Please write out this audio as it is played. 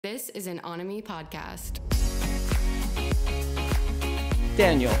This is an Onomy podcast.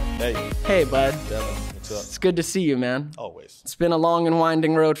 Daniel. Hey. Hey, bud. Devon, what's up? It's good to see you, man. Always. It's been a long and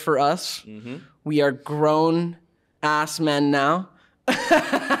winding road for us. Mm-hmm. We are grown-ass men now.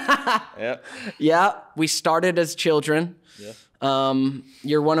 Yeah. Yeah, we started as children. Yeah.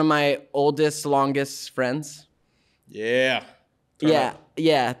 You're one of my oldest, longest friends. Yeah. Yeah.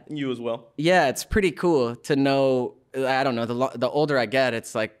 You as well. Yeah, it's pretty cool to know. I don't know, the older I get,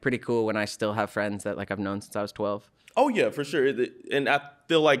 it's like pretty cool when I still have friends that like I've known since I was 12. Oh yeah, for sure. And I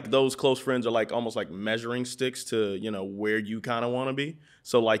feel like those close friends are like almost like measuring sticks to, where you kind of want to be.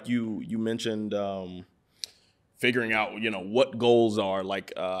 So like you mentioned figuring out, what goals are.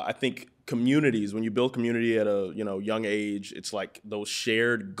 Like I think communities, when you build community at a, young age, it's like those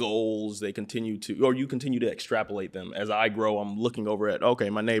shared goals, you continue to extrapolate them. As I grow, I'm looking over at, okay,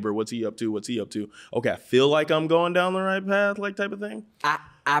 my neighbor, what's he up to? Okay, I feel like I'm going down the right path, like type of thing.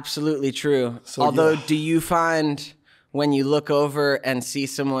 Absolutely true. So, Although, do you find when you look over and see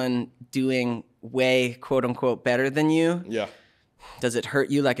someone doing way, quote unquote, better than you, Yeah. does it hurt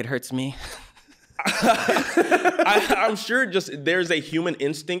you like it hurts me? I'm sure just there's a human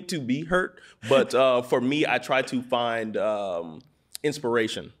instinct to be hurt, but for me, I try to find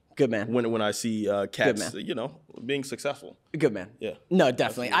inspiration. Good man. When I see cats, being successful. Good man. Yeah. No,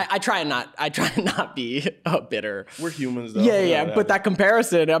 definitely. I try and not be bitter. We're humans, though. Yeah. But that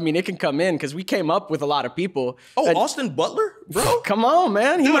comparison, I mean, it can come in because we came up with a lot of people. Oh, Austin Butler, bro. Come on,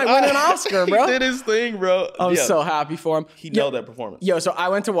 man. He might win an Oscar, bro. He did his thing, bro. I'm so happy for him. He nailed that performance. Yo, so I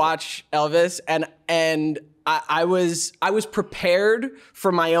went to watch Elvis, and I was prepared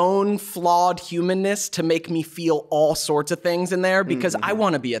for my own flawed humanness to make me feel all sorts of things in there because I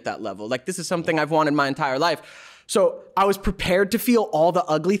want to be at that level. Like, this is something I've wanted my entire life. So I was prepared to feel all the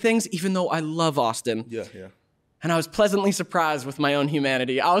ugly things, even though I love Austin. Yeah. And I was pleasantly surprised with my own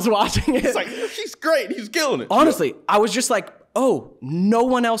humanity. I was watching it. It's like, he's great. He's killing it. Honestly, I was just like, oh, no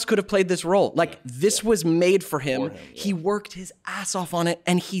one else could have played this role. Like, this was made for him. He worked his ass off on it,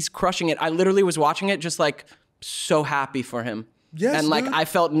 and he's crushing it. I literally was watching it just like so happy for him. Yes, and like, dude. I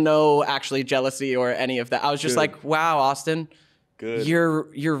felt no actually jealousy or any of that. I was just like, wow, Austin. Good.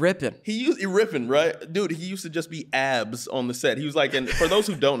 You're ripping. He ripping, right? Dude, he used to just be abs on the set. He was like, and for those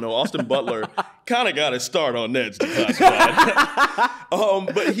who don't know, Austin Butler kind of got his start on Ned's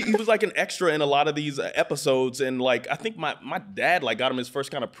Declassified. But he was like an extra in a lot of these episodes. And like, I think my dad like got him his first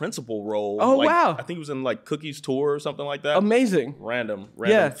kind of principal role. Oh, like, wow. I think he was in like Cookie's Tour or something like that. Amazing. Random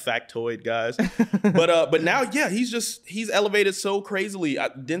Yeah. factoid, guys. But now, yeah, he's elevated so crazily.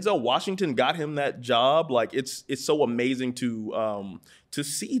 Denzel Washington got him that job. Like, it's so amazing to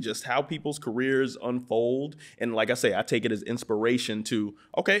see just how people's careers unfold. And like I say, I take it as inspiration to,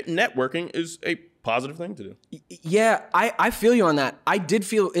 okay, networking is a positive thing to do. Yeah, I feel you on that. I did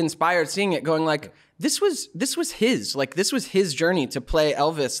feel inspired seeing it, going like, this was his journey to play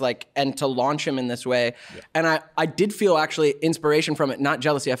Elvis, like, and to launch him in this way. Yeah. And I did feel actually inspiration from it, not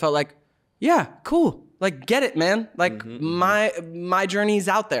jealousy. I felt like, yeah, cool. Like, get it, man. Like, my journey's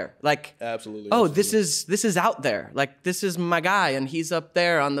out there. Like, absolutely. Oh, this is out there. Like, this is my guy, and he's up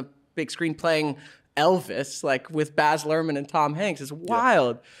there on the big screen playing Elvis, like with Baz Luhrmann and Tom Hanks. It's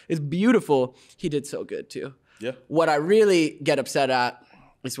wild. Yeah. It's beautiful. He did so good too. Yeah. What I really get upset at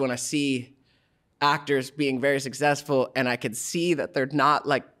is when I see actors being very successful, and I can see that they're not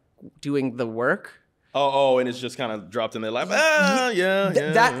like doing the work. Oh, and it's just kind of dropped in their lap. That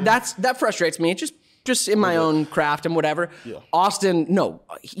frustrates me. Just in my own craft and whatever. Yeah. Austin, no,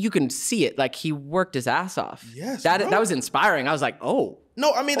 you can see it. Like, he worked his ass off. Yes, that was inspiring. I was like, oh.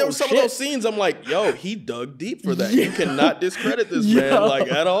 No, I mean, there were some of those scenes I'm like, yo, he dug deep for that. Yeah. You cannot discredit this man,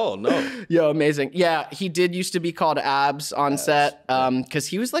 like, at all. No. Yo, amazing. Yeah, he did used to be called Abs on set because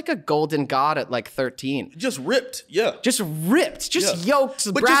he was like a golden god at like 13. Just ripped, yeah. Just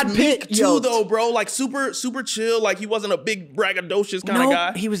yoked. But Brad just Pitt too, yoked. Though, bro. Like, super chill. Like, he wasn't a big braggadocious kind of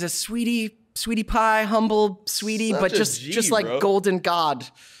guy. He was a sweetie pie, humble sweetie, but just like bro. Golden god.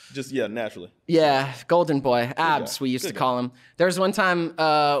 Just, naturally. Yeah, golden boy. Abs, we used to call him. There was one time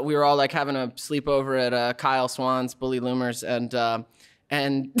we were all like having a sleepover at Kyle Swan's, Bully Loomers, and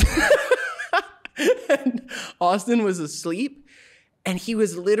and Austin was asleep, and he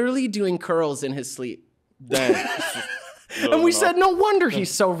was literally doing curls in his sleep. Damn. And we said, no wonder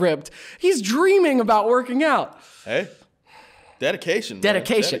he's so ripped. He's dreaming about working out. Hey. Dedication.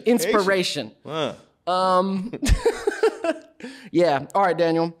 Inspiration. Yeah. All right,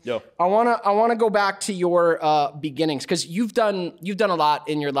 Daniel. Yo. I wanna go back to your beginnings, because you've done a lot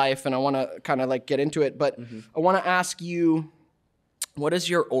in your life, and I wanna kind of like get into it. But I wanna ask you, what is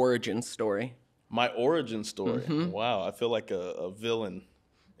your origin story? My origin story. Wow, I feel like a villain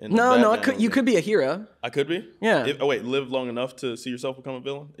in the No, Batman you movie. could be a hero. I could be? Yeah. Oh, wait, live long enough to see yourself become a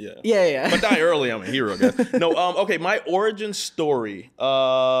villain? Yeah. Yeah. But die early, I'm a hero, I guess. No, okay, my origin story.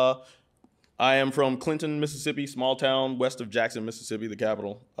 I am from Clinton, Mississippi, small town west of Jackson, Mississippi, the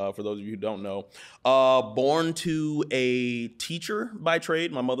capital, for those of you who don't know. Born to a teacher by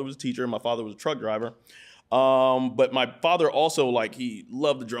trade. My mother was a teacher and my father was a truck driver. But my father also, like, he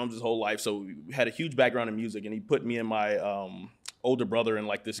loved the drums his whole life, so he had a huge background in music, and he put me and my older brother in,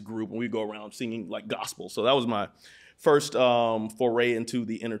 like, this group, and we'd go around singing, like, gospel. So that was my first foray into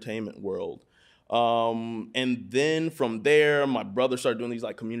the entertainment world. And then from there, my brother started doing these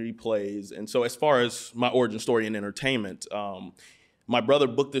like community plays. And so as far as my origin story in entertainment, my brother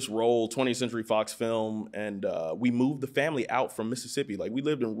booked this role, 20th Century Fox film, and we moved the family out from Mississippi. Like we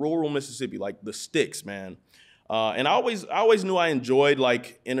lived in rural Mississippi, like the sticks, man. And I always knew I enjoyed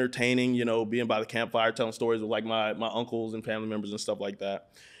like entertaining, you know, being by the campfire, telling stories with like my uncles and family members and stuff like that.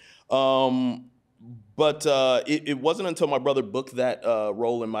 But it wasn't until my brother booked that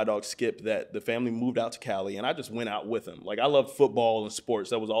role in My Dog Skip that the family moved out to Cali, and I just went out with him. Like, I loved football and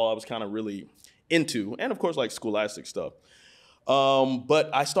sports. That was all I was kind of really into, and of course, like, scholastic stuff. But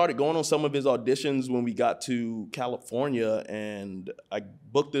I started going on some of his auditions when we got to California, and I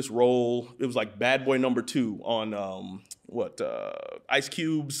booked this role. It was like Bad Boy #2 on, Ice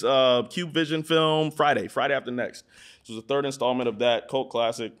Cube's Cube Vision film, Friday After Next. This was the third installment of that cult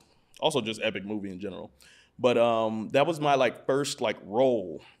classic. Also just epic movie in general. But that was my like first like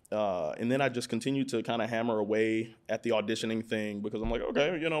role. And then I just continued to kind of hammer away at the auditioning thing because I'm like,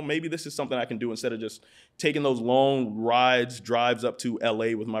 okay, you know, maybe this is something I can do instead of just taking those long drives up to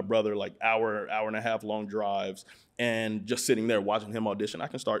LA with my brother, like hour and a half long drives, and just sitting there watching him audition. I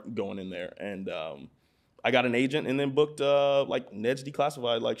can start going in there. And I got an agent and then booked like Ned's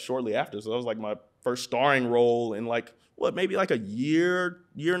Declassified like shortly after. So that was like my first starring role in like, maybe like a year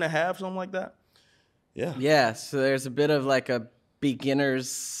and a half, something like that. Yeah. Yeah, so there's a bit of like a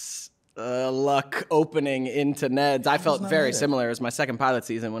beginner's luck opening into Ned's. I felt very similar. It was my second pilot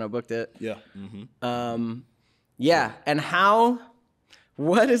season when I booked it. Yeah. Mm-hmm. Yeah, and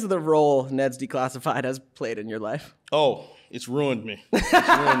what is the role Ned's Declassified has played in your life? Oh, it's ruined me. It's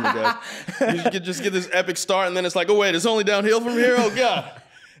ruined me, guys. You just get this epic start, and then it's like, oh, wait, it's only downhill from here? Oh, God.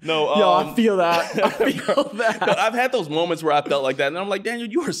 No, Yo, I feel that. No, I've had those moments where I felt like that, and I'm like, Daniel,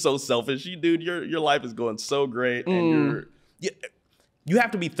 you are so selfish. Your life is going so great, and you have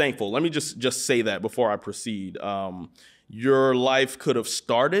to be thankful. Let me just say that before I proceed. Your life could have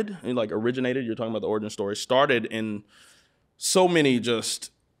started and like originated. You're talking about the origin story. Started in so many just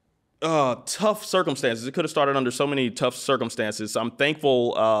tough circumstances. It could have started under so many tough circumstances. So I'm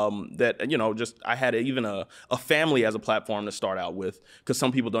thankful that, you know, just I had even a family as a platform to start out with, because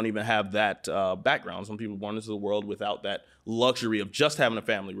some people don't even have that background. Some people born into the world without that luxury of just having a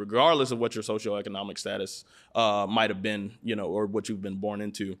family, regardless of what your socioeconomic status might have been, you know, or what you've been born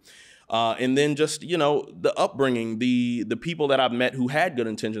into. And then just, you know, the upbringing, the people that I've met who had good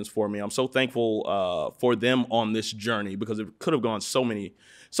intentions for me. I'm so thankful for them on this journey, because it could have gone so many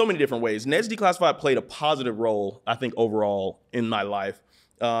different ways. Ned's Declassified played a positive role, I think, overall in my life,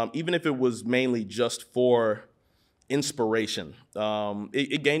 even if it was mainly just for inspiration.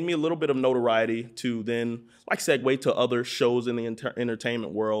 It gained me a little bit of notoriety to then like segue to other shows in the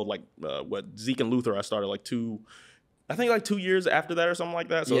entertainment world, like Zeke and Luther. I started like 2 years after that or something like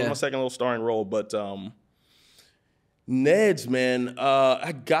that. So it was my second little starring role. But Ned's, man,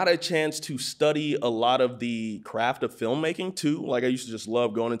 I got a chance to study a lot of the craft of filmmaking too. Like I used to just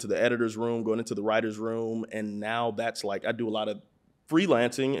love going into the editor's room, going into the writer's room. And now that's like, I do a lot of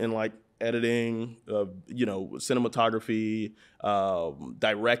freelancing and like editing, you know, cinematography,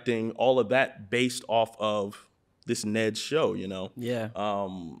 directing, all of that based off of this Ned's show, you know? Yeah.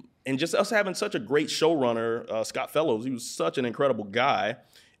 And just us having such a great showrunner, Scott Fellows. He was such an incredible guy.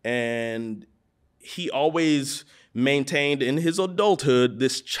 And he always maintained in his adulthood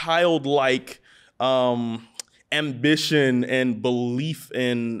this childlike ambition and belief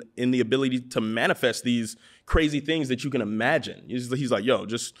in the ability to manifest these crazy things that you can imagine. He's like, yo,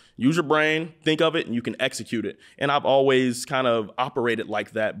 just use your brain, think of it, and you can execute it. And I've always kind of operated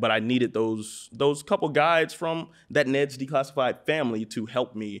like that, but I needed those couple guides from that Ned's Declassified family to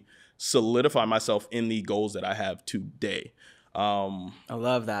help me solidify myself in the goals that I have today. I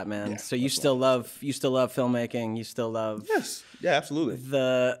love that, man. Yeah, so you still love filmmaking. You still love yeah, absolutely,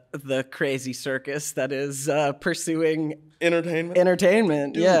 the crazy circus that is pursuing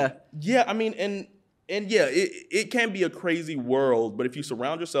entertainment. Dude, yeah. I mean, and yeah, it can be a crazy world, but if you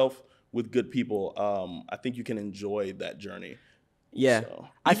surround yourself with good people, I think you can enjoy that journey. Yeah, so,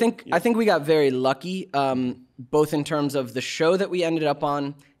 I think we got very lucky, both in terms of the show that we ended up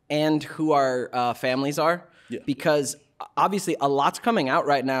on and who our families are. Yeah. Because obviously a lot's coming out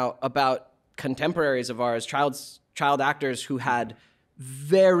right now about contemporaries of ours, child actors who had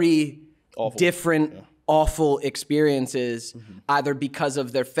very different, awful experiences, either because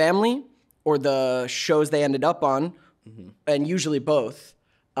of their family or the shows they ended up on, and usually both.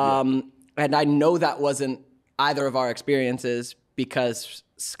 And I know that wasn't either of our experiences because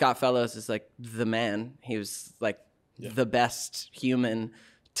Scott Fellows is like the man. He was like the best human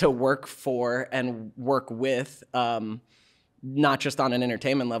to work for and work with, not just on an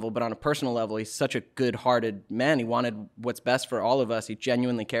entertainment level, but on a personal level. He's such a good-hearted man. He wanted what's best for all of us. He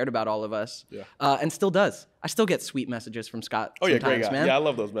genuinely cared about all of us, and still does. I still get sweet messages from Scott sometimes, great guy. man. Yeah, I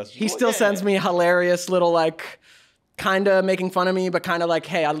love those messages. He still sends me hilarious little, like, kind of making fun of me, but kind of like,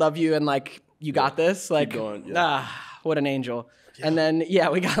 hey, I love you, and, like, you got this. Like, going, what an angel. Yeah. And then,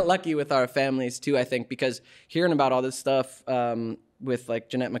 we got lucky with our families, too, I think, because hearing about all this stuff with, like,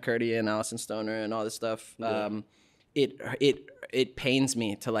 Jeanette McCurdy and Allison Stoner and all this stuff, it pains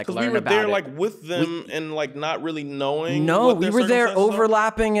me to like learn about it. We were there like with them and like not really knowing. No, we were there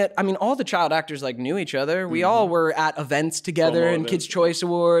overlapping it. I mean, all the child actors like knew each other. We all were at events together and Kids' Choice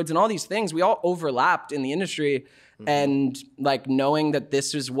Awards and all these things. We all overlapped in the industry. And like knowing that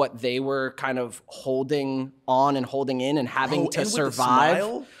this is what they were kind of holding on and holding in and having to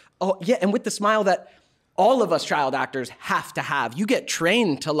survive. Oh yeah, and with the smile that all of us child actors have to have. You get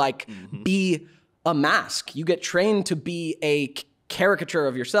trained to like be a mask. You get trained to be a caricature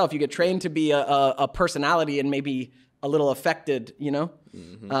of yourself. You get trained to be a personality and maybe a little affected, you know?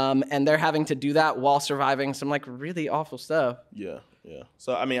 And they're having to do that while surviving some like really awful stuff. Yeah.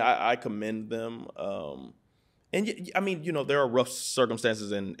 So, I mean, I commend them. And I mean, you know, there are rough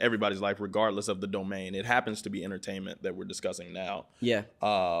circumstances in everybody's life, regardless of the domain. It happens to be entertainment that we're discussing now. Yeah.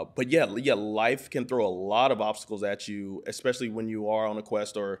 But yeah, life can throw a lot of obstacles at you, especially when you are on a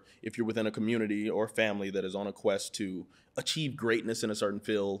quest, or if you're within a community or family that is on a quest to achieve greatness in a certain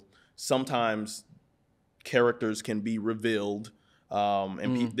field. Sometimes characters can be revealed,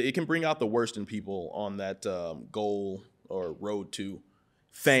 and it can bring out the worst in people on that goal or road to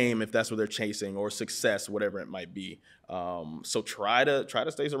fame, if that's what they're chasing, or success, whatever it might be. So try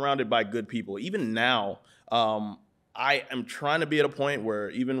to stay surrounded by good people. Even now, I am trying to be at a point where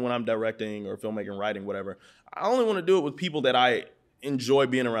even when I'm directing or filmmaking, writing, whatever, I only want to do it with people that I enjoy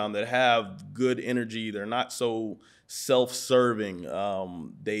being around, that have good energy. They're not so self-serving.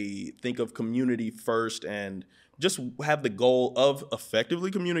 They think of community first and just have the goal of effectively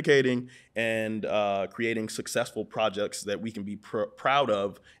communicating and creating successful projects that we can be proud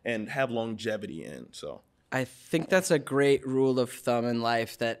of and have longevity in. So I think that's a great rule of thumb in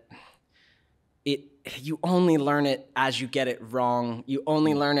life, that you only learn it as you get it wrong. You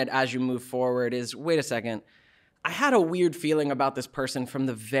only learn it as you move forward. Wait a second. I had a weird feeling about this person from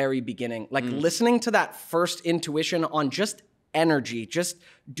the very beginning. Like listening to that first intuition on just energy, just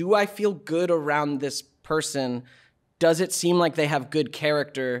do I feel good around this person? Does it seem like they have good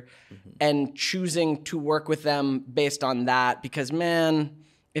character? And choosing to work with them based on that, because man,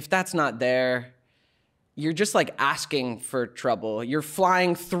 if that's not there, you're just like asking for trouble. You're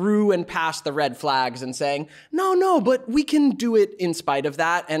flying through and past the red flags and saying, no, but we can do it in spite of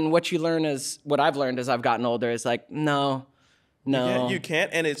that. And what I've learned as I've gotten older is like, no. You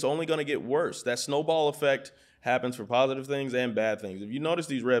can't, and it's only going to get worse. That snowball effect happens for positive things and bad things. If you notice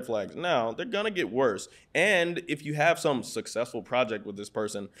these red flags now, they're going to get worse. And if you have some successful project with this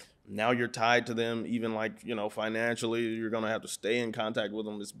person, now you're tied to them, even like, you know, financially, you're going to have to stay in contact with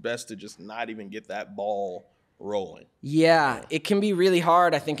them. It's best to just not even get that ball rolling. Yeah, it can be really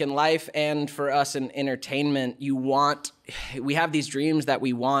hard, I think, in life and for us in entertainment. We have these dreams that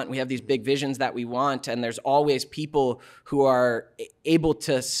we want, we have these big visions that we want, and there's always people who are able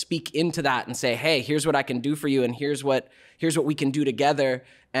to speak into that and say, hey, here's what I can do for you, and here's what we can do together.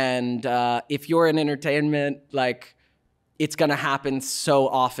 And if you're in entertainment, like, it's gonna happen so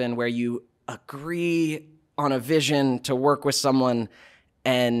often where you agree on a vision to work with someone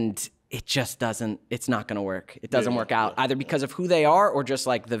and it's not going to work. It doesn't work out either because of who they are or just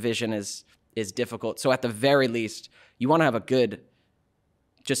like the vision is difficult. So at the very least, you want to have a good,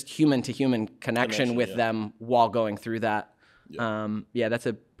 just human to human connection with them while going through that. Yeah. That's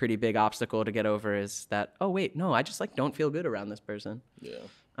a pretty big obstacle to get over, is that, oh wait, no, I just like don't feel good around this person. Yeah.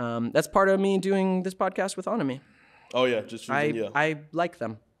 That's part of me doing this podcast with Onomy. Oh yeah. I like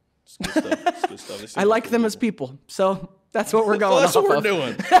them. It's good stuff. I like them as people. So that's what we're going off of. That's what we're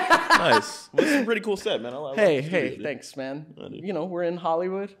doing. Nice. Well, it's a pretty cool set, man. Hey, thanks, man. You know, we're in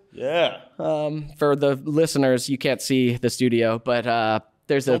Hollywood. Yeah. For the listeners, you can't see the studio, but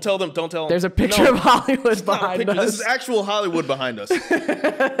Don't tell them. Don't tell them. There's a picture of Hollywood behind us. This is actual Hollywood behind us.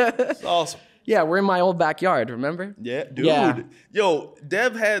 It's awesome. Yeah, we're in my old backyard, remember? Yeah, dude. Yeah. Yo,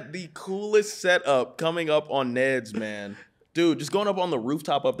 Dev had the coolest setup coming up on Ned's, man. Dude, just going up on the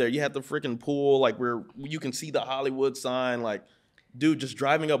rooftop up there. You had the freaking pool, like where you can see the Hollywood sign. Like, dude, just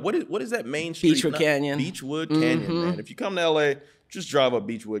driving up. What is that main street? Beechwood Canyon. Beechwood Canyon, man. If you come to LA, just drive up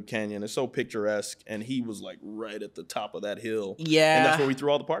Beechwood Canyon. It's so picturesque. And he was like right at the top of that hill. Yeah. And that's where we threw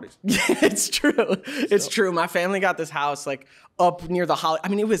all the parties. It's true. It's true. My family got this house like up near the I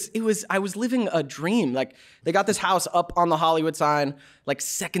mean, I was living a dream. Like they got this house up on the Hollywood sign, like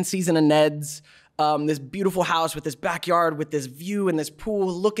second season of Ned's. This beautiful house with this backyard, with this view and this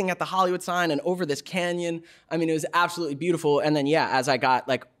pool, looking at the Hollywood sign and over this canyon. I mean, it was absolutely beautiful. And then, yeah, as I got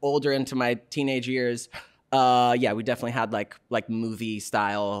like older into my teenage years, yeah, we definitely had like movie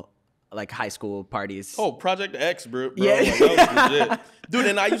style, like high school parties. Oh, Project X, bro. Yeah. Like, that was legit. Dude,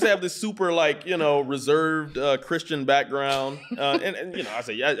 and I used to have this super, like, you know, reserved Christian background. And you know,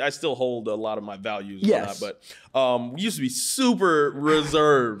 I still hold a lot of my values. Yes. But we used to be super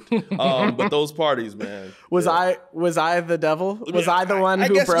reserved. But those parties, man. Was I the devil? Was I the one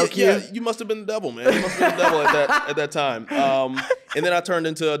who broke you? Yeah, you must have been the devil, man. You must have been the devil at that time. And then I turned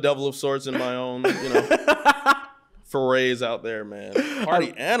into a devil of sorts in my own, you know, forays out there, man.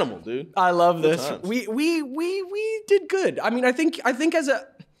 Party animal, dude. I love Good this. times. We did good. I mean, I think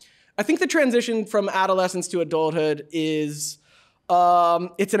the transition from adolescence to adulthood is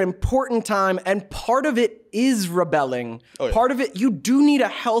it's an important time, and part of it is rebelling. Oh, yeah. Part of it, you do need a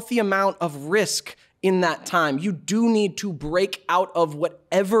healthy amount of risk in that time. You do need to break out of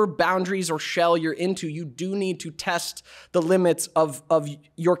whatever boundaries or shell you're into. You do need to test the limits of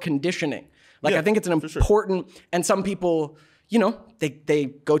your conditioning. Like, Yeah, I think it's an important, and some people, you know, they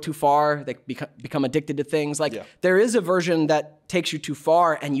go too far, they become addicted to things. Like, there is a version that takes you too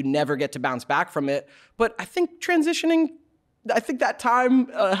far and you never get to bounce back from it. But I think transitioning, I think that time,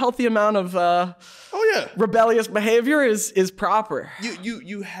 a healthy amount of rebellious behavior is proper.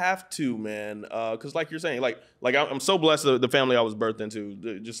 You have to, man, because like you're saying, like I'm so blessed the family I was birthed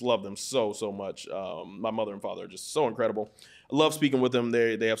into. Just love them so much. My mother and father are just so incredible. I love speaking with them.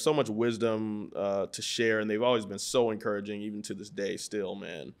 They have so much wisdom to share, and they've always been so encouraging, even to this day, still,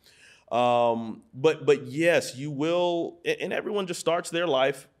 man. But yes, you will, and everyone just starts their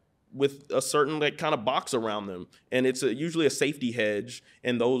life with a certain like kind of box around them, and it's usually a safety hedge,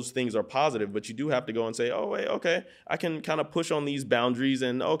 and those things are positive. But you do have to go and say, oh wait, okay, I can kind of push on these boundaries,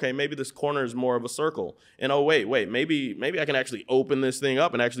 and okay, maybe this corner is more of a circle, and oh wait, maybe I can actually open this thing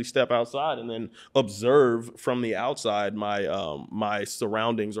up and actually step outside and then observe from the outside my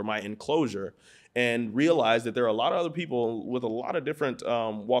surroundings or my enclosure, and realize that there are a lot of other people with a lot of different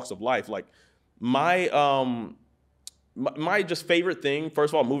walks of life. Like my just favorite thing,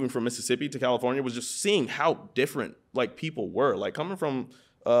 first of all, moving from Mississippi to California, was just seeing how different like people were. Like coming from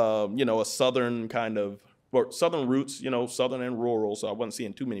you know, a southern kind of, or southern roots, you know, southern and rural, so I wasn't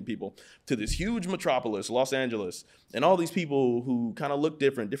seeing too many people, to this huge metropolis, Los Angeles, and all these people who kind of look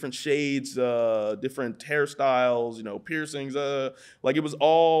different shades, different hairstyles, you know, piercings. Like it was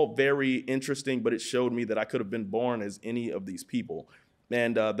all very interesting, but it showed me that I could have been born as any of these people.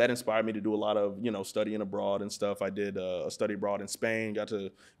 And that inspired me to do a lot of, you know, studying abroad and stuff. I did a study abroad in Spain, got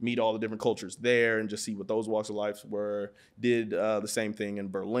to meet all the different cultures there and just see what those walks of life were. Did the same thing in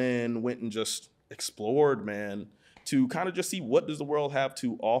Berlin, went and just explored, man, to kind of just see what does the world have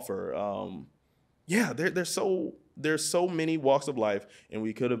to offer. Yeah, there's so many walks of life, and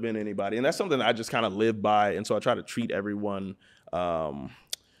we could have been anybody. And that's something that I just kind of live by. And so I try to treat everyone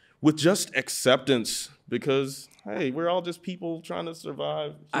with just acceptance, because hey, we're all just people trying to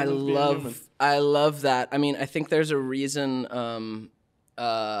survive. I love that. I mean, I think there's a reason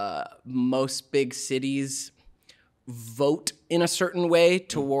most big cities vote in a certain way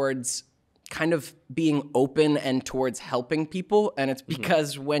towards kind of being open and towards helping people. And it's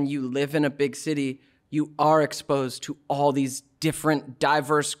because when you live in a big city, you are exposed to all these different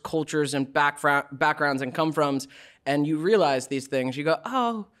diverse cultures and backgrounds and come-froms, and you realize these things. You go,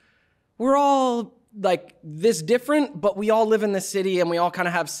 oh, we're all like this different, but we all live in the city and we all kind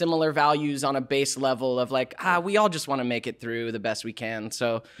of have similar values on a base level of like, we all just want to make it through the best we can.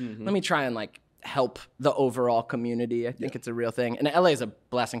 So let me try and like help the overall community. I think it's a real thing. And LA is a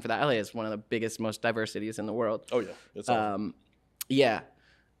blessing for that. LA is one of the biggest, most diverse cities in the world. Oh yeah. It's awesome. Yeah.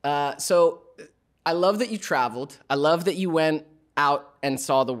 So I love that you traveled. I love that you went out and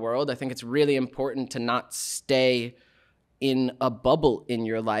saw the world. I think it's really important to not stay in a bubble in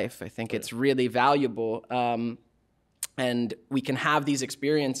your life. I think it's really valuable. And we can have these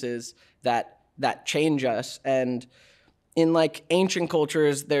experiences that change us. And in like ancient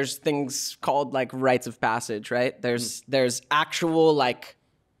cultures, there's things called like rites of passage, right? There's actual like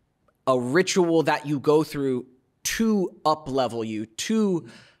a ritual that you go through to up-level you, to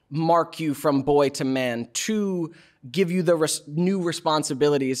mark you from boy to man, to give you the new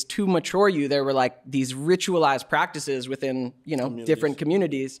responsibilities, to mature you. There were like these ritualized practices within, different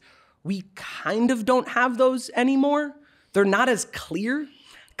communities. We kind of don't have those anymore. They're not as clear.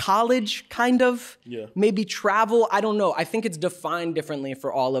 College, kind of. Yeah. Maybe travel. I don't know. I think it's defined differently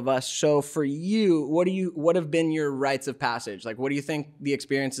for all of us. So for you, what have been your rites of passage? Like, what do you think the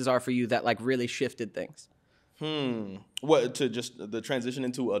experiences are for you that like really shifted things? What, to just the transition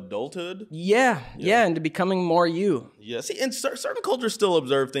into adulthood? Yeah, into becoming more you. Yeah, see, and certain cultures still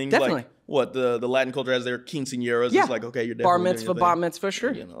observe things Definitely. like what the Latin culture has their quinceañeras. Yeah. It's like, okay, you're definitely Bar doing your mitzvah, thing. bat mitzvah,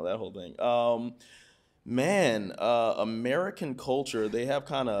 sure. That whole thing. American culture, they have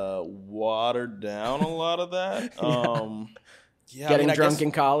kind of watered down a lot of that. Getting drunk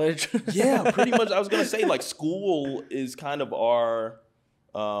in college. Yeah, pretty much. I was gonna say like school is kind of our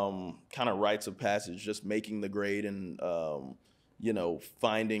kind of rites of passage, just making the grade and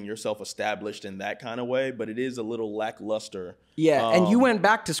finding yourself established in that kind of way. But it is a little lackluster. Yeah, and you went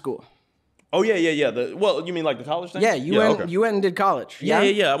back to school. Oh yeah. You mean like the college thing? Yeah, you went and did college. Yeah.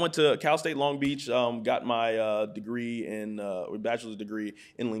 I went to Cal State Long Beach. Got my degree bachelor's degree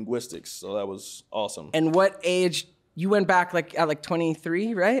in linguistics. So that was awesome. And what age? You went back at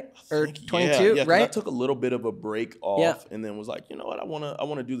 23, right? Or 22, yeah, right? I took a little bit of a break off and then was like, you know what, I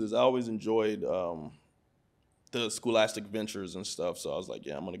wanna do this. I always enjoyed the scholastic ventures and stuff. So I was like,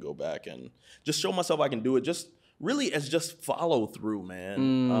 yeah, I'm gonna go back and just show myself I can do it. Just really as just follow through,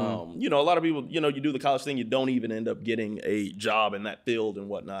 man. A lot of people, you do the college thing, you don't even end up getting a job in that field and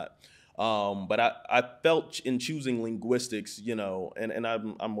whatnot. But I felt in choosing linguistics, and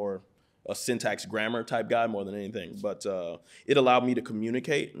I'm more a syntax grammar type guy more than anything, but it allowed me to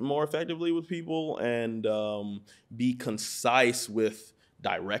communicate more effectively with people and be concise with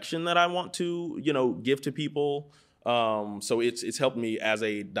direction that I want to, give to people. So it's helped me as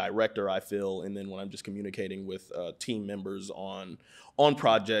a director, I feel, and then when I'm just communicating with team members on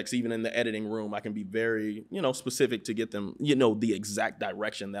projects, even in the editing room, I can be very, specific to get them, the exact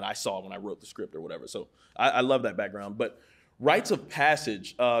direction that I saw when I wrote the script or whatever. So I love that background, but rites of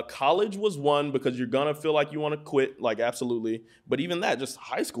passage, college was one because you're gonna feel like you want to quit, like absolutely. But even that, just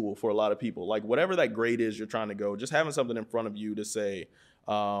high school for a lot of people, like whatever that grade is you're trying to go, just having something in front of you to say,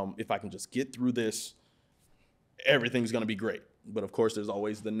 if I can just get through this, everything's gonna be great. But of course, there's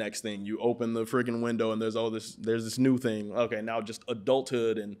always the next thing. You open the freaking window and there's this new thing. Okay, now just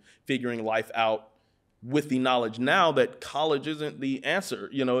adulthood and figuring life out with the knowledge now that college isn't the answer,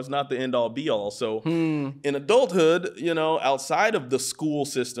 it's not the end all be all. So in adulthood, outside of the school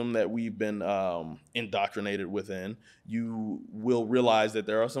system that we've been indoctrinated within, you will realize that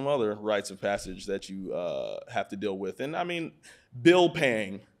there are some other rites of passage that you have to deal with. And I mean, bill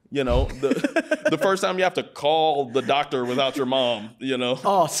paying, the first time you have to call the doctor without your mom,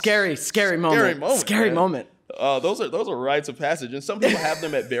 Oh, scary moment. Scary moment. Those are rites of passage, and some people have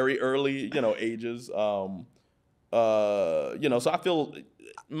them at very early, ages. So I feel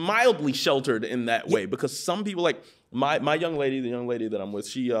mildly sheltered in that way because some people, like my young lady, the young lady that I'm with,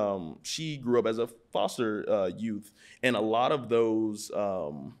 she grew up as a foster youth, and a lot of those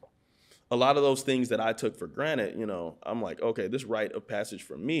things that I took for granted, I'm like, okay, this rite of passage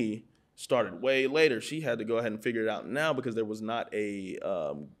for me started way later. She had to go ahead and figure it out now because there was not a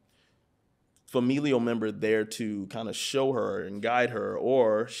familial member there to kind of show her and guide her,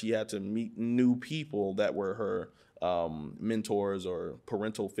 or she had to meet new people that were her mentors or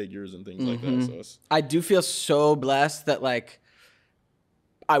parental figures and things like that. So I do feel so blessed that like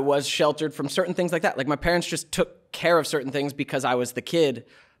I was sheltered from certain things like that. Like my parents just took care of certain things because I was the kid.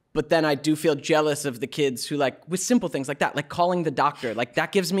 But then I do feel jealous of the kids who like with simple things like that, like calling the doctor, like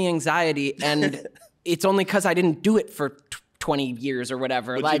that gives me anxiety. And it's only because I didn't do it for 20 years or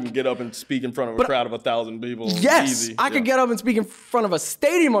whatever. But like, you can get up and speak in front of a crowd of 1,000 people. Yes, easy. I could get up and speak in front of a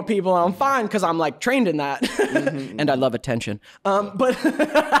stadium of people and I'm fine because I'm like trained in that. And I love attention. But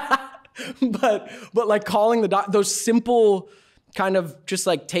like calling the doctor, those simple kind of just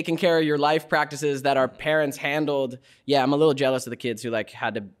like taking care of your life practices that our parents handled. Yeah, I'm a little jealous of the kids who like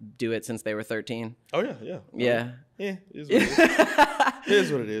had to do it since they were 13. Oh yeah. Yeah. Yeah, it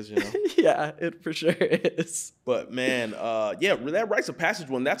is what it is. It is what it is, Yeah, it for sure is. But man, that rites of passage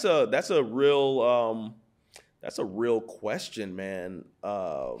one, that's a real question, man.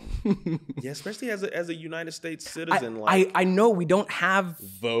 Yeah, especially as a United States citizen. I know we don't have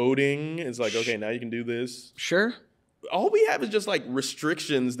voting. It's like, okay, now you can do this. Sure. all we have is just like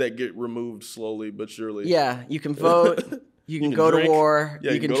restrictions that get removed slowly but surely. Yeah, you can vote, you can go drink. to war,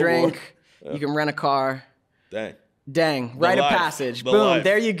 Yeah, you can drink, you can rent a car. Dang, rite of passage. Boom, life.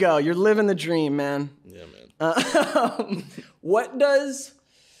 there you go. You're living the dream, man. Yeah, man.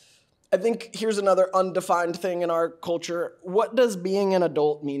 I think here's another undefined thing in our culture. What does being an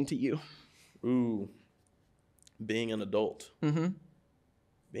adult mean to you? Ooh, being an adult. Mm-hmm.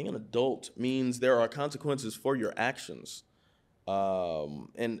 Being an adult means there are consequences for your actions.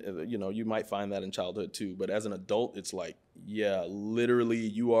 You might find that in childhood too, but as an adult, it's like, yeah, literally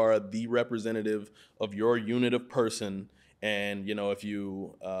you are the representative of your unit of person. And, if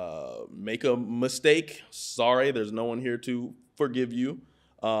you make a mistake, sorry, there's no one here to forgive you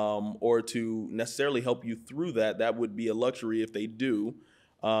or to necessarily help you through that. That would be a luxury if they do.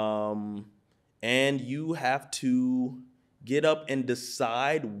 And you have to get up and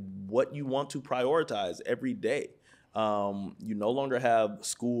decide what you want to prioritize every day. You no longer have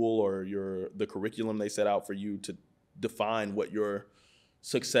school or the curriculum they set out for you to define what your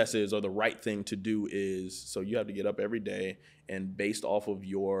success is or the right thing to do is. So you have to get up every day and based off of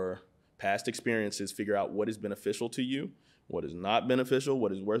your past experiences, figure out what is beneficial to you, what is not beneficial,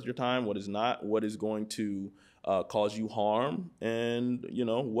 what is worth your time, what is not, what is going to cause you harm, and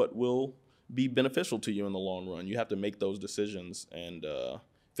what will be beneficial to you in the long run. You have to make those decisions and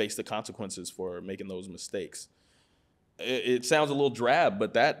face the consequences for making those mistakes. It sounds a little drab,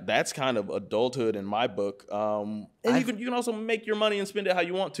 but that's kind of adulthood in my book. And you can also make your money and spend it how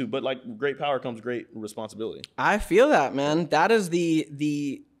you want to, but like great power comes great responsibility. I feel that, man. That is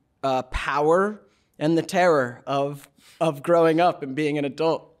the power and the terror of growing up and being an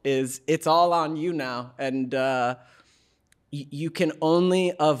adult. Is it's all on you now, and you can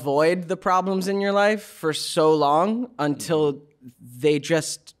only avoid the problems in your life for so long until they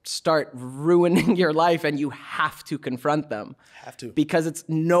just start ruining your life and you have to confront them. Have to. Because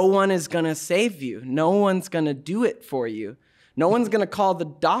no one is going to save you. No one's going to do it for you. No one's going to call the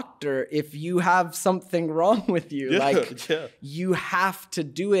doctor if you have something wrong with you. You have to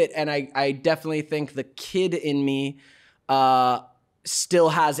do it. And I definitely think the kid in me still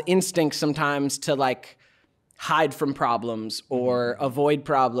has instincts sometimes to like hide from problems or avoid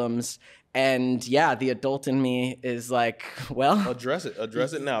problems. And yeah, the adult in me is like, well, address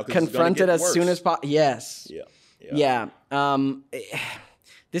it now. Confront it as soon as possible. Yes. Yeah.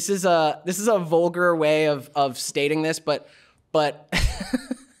 This is a vulgar way of stating this, but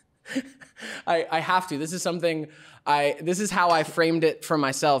I have to. This is something this is how I framed it for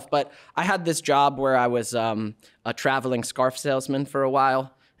myself. But I had this job where I was a traveling scarf salesman for a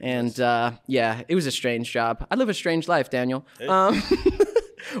while. And it was a strange job. I live a strange life, Daniel. Hey.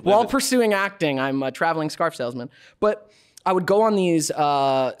 While pursuing acting, I'm a traveling scarf salesman. But I would go on these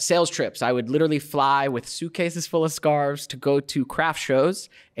sales trips. I would literally fly with suitcases full of scarves to go to craft shows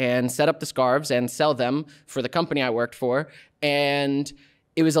and set up the scarves and sell them for the company I worked for. And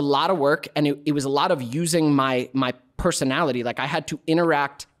it was a lot of work, and it was a lot of using my personality. Like I had to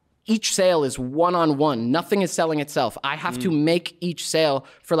interact. Each sale is one-on-one. Nothing is selling itself. I have to make each sale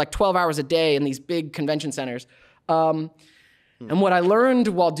for like 12 hours a day in these big convention centers. And what I learned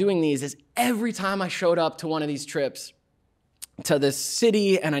while doing these is every time I showed up to one of these trips to this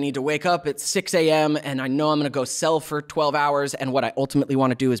city and I need to wake up at 6 a.m. and I know I'm going to go sell for 12 hours and what I ultimately want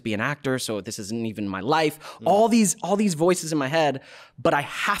to do is be an actor, so this isn't even my life. All these voices in my head, but I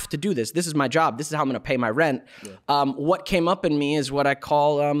have to do this. This is my job. This is how I'm going to pay my rent. Yeah. What came up in me is what I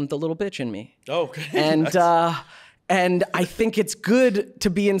call the little bitch in me. Oh, okay. And and I think it's good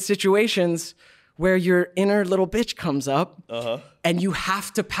to be in situations where your inner little bitch comes up and you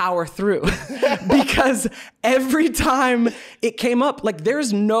have to power through because every time it came up, like the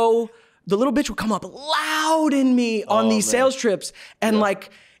little bitch would come up loud in me on these sales trips. And like,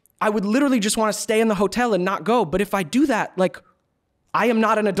 I would literally just want to stay in the hotel and not go. But if I do that, like, I am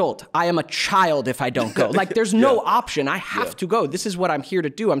not an adult. I am a child if I don't go. Like, there's no option. I have to go. This is what I'm here to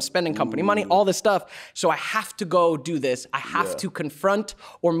do. I'm spending company money, all this stuff. So I have to go do this. I have to confront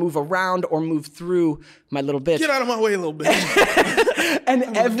or move around or move through my little bitch. Get out of my way, little bitch.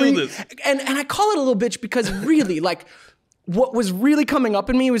 and I call it a little bitch because really, like, what was really coming up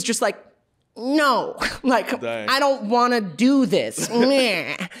in me was just like, no, like, dang. I don't want to do this.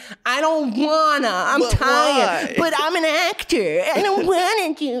 I don't wanna. I'm tired. Why? But I'm an actor. I don't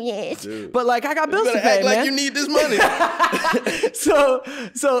want to do this. Dude. But like, I got bills to pay, act man. Like you need this money. So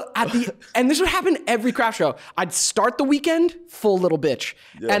and this would happen every craft show. I'd start the weekend full little bitch,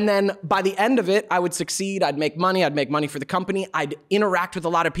 and then by the end of it, I would succeed. I'd make money. I'd make money for the company. I'd interact with a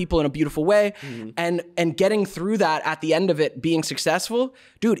lot of people in a beautiful way, and getting through that at the end of it, being successful,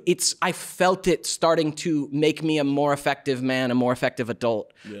 dude. I felt it starting to make me a more effective man, a more effective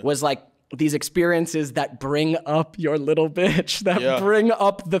adult, was like these experiences that bring up your little bitch, that bring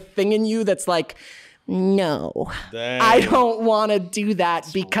up the thing in you that's like, no, I don't want to do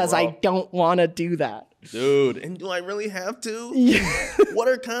that because I don't want to do that. Dude, and do I really have to? What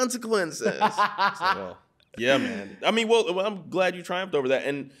are consequences? Yeah, man. I mean, well, I'm glad you triumphed over that.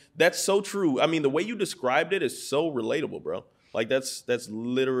 And that's so true. I mean, the way you described it is so relatable, bro. Like, that's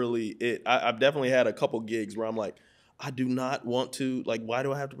literally it. I've definitely had a couple gigs where I'm like, I do not want to, like, why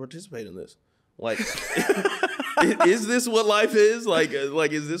do I have to participate in this? Like, is this what life is? Like,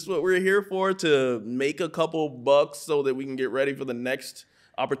 is this what we're here for? To make a couple bucks so that we can get ready for the next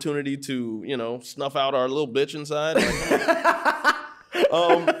opportunity to, you know, snuff out our little bitch inside?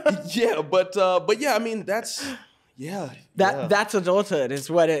 But yeah, I mean, that's adulthood is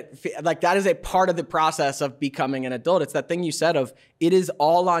what like, that is a part of the process of becoming an adult. It's that thing you said of, it is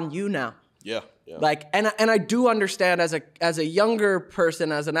all on you now. Yeah. Like, and I do understand as a younger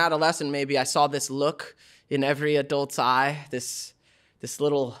person, as an adolescent, maybe I saw this look in every adult's eye, this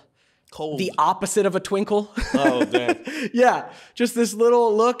little cold, the opposite of a twinkle. Oh, damn. Yeah, just this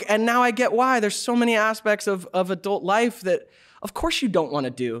little look. And now I get why. There's so many aspects of adult life that, of course, you don't want to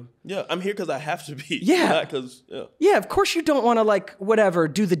do. Yeah, I'm here because I have to be. Yeah. Not because, yeah, of course you don't want to, like, whatever,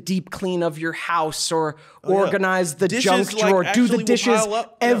 do the deep clean of your house or organize the dishes, junk drawer, do the dishes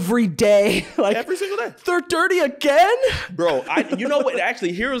every day. Like, every single day. They're dirty again? Bro, you know what?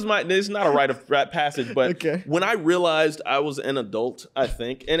 Actually, here's this is not a rite of passage, but when I realized I was an adult, I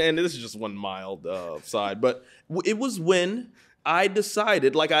think, and this is just one mild side, but it was when I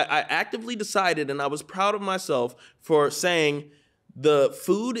decided, like I actively decided, and I was proud of myself for saying, the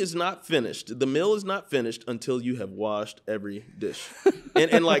food is not finished, the meal is not finished until you have washed every dish.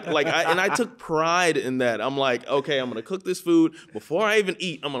 and I took pride in that. I'm like, okay, I'm gonna cook this food before I even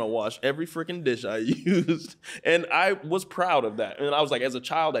eat. I'm gonna wash every freaking dish I used, and I was proud of that. And I was like, as a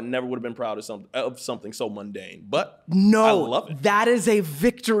child, I never would have been proud of something so mundane. But no, I love it. That is a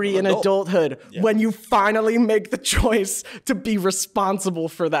victory in adulthood when you finally make the choice to be responsible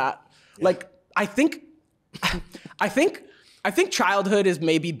for that. Yeah. Like, I think childhood is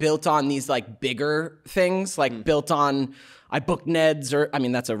maybe built on these, like, bigger things, like built on, I booked Ned's, or, I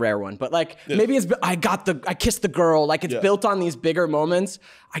mean, that's a rare one, but, like, maybe it's, I kissed the girl, like, it's built on these bigger moments.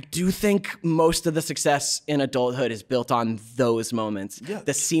 I do think most of the success in adulthood is built on those moments. Yeah.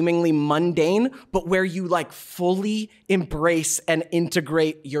 The seemingly mundane, but where you, like, fully embrace and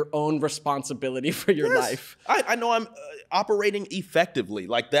integrate your own responsibility for your life. I know I'm operating effectively.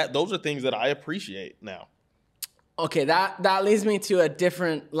 Like, that. Those are things that I appreciate now. Okay, that leads me to a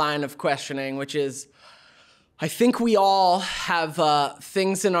different line of questioning, which is, I think we all have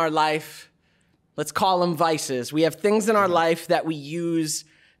things in our life, let's call them vices. We have things in our life that we use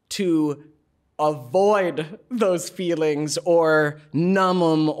to avoid those feelings or numb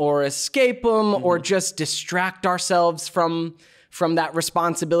them or escape them or just distract ourselves from that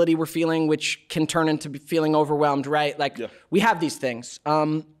responsibility we're feeling, which can turn into feeling overwhelmed, right? Like, we have these things.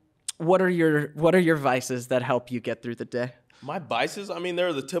 What are your vices that help you get through the day? My vices? I mean,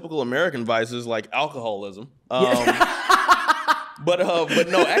 they're the typical American vices, like alcoholism. But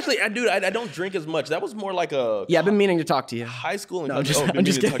no, actually, I don't drink as much. That was more like a... Yeah, I've been meaning to talk to you. High school and... No, I'm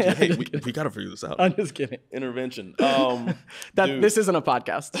just kidding. Hey, we got to figure this out. I'm just kidding. Intervention. This isn't a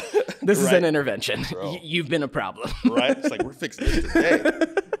podcast. This is an intervention. You've been a problem. Right? It's like, we're fixing this today.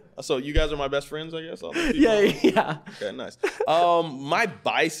 So you guys are my best friends, I guess? Yeah. Okay, nice. My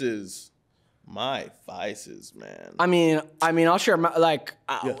vices, man. I mean, I'll share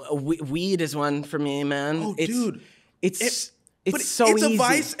weed is one for me, man. Oh, dude. It's so easy. It's a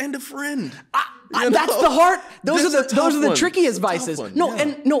vice and a friend. That's the heart. Those are the trickiest vices. No,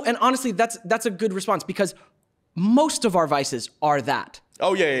 and honestly, that's a good response, because most of our vices are that.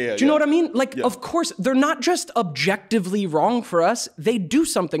 Oh, yeah. Do you know what I mean? Like, of course, they're not just objectively wrong for us. They do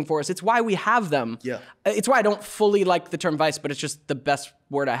something for us. It's why we have them. Yeah. It's why I don't fully like the term vice, but it's just the best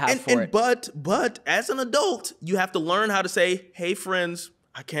word I have for it. But as an adult, you have to learn how to say, hey, friends,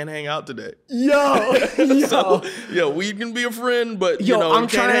 I can't hang out today. So, weed can be a friend, but you can't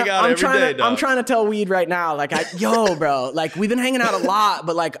hang out every day, dog. I'm trying to tell weed right now, like, bro, like, we've been hanging out a lot,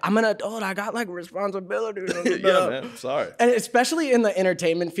 but, like, I'm an adult. I got, like, responsibilities. Yeah, man. I'm sorry. And especially in the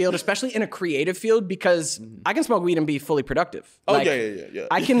entertainment field, especially in a creative field, because I can smoke weed and be fully productive. Oh, like, yeah.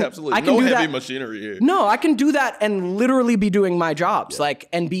 I can absolutely. I can do heavy machinery here. No, I can do that and literally be doing my jobs, like,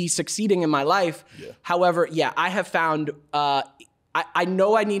 and be succeeding in my life. Yeah. However, I have found. I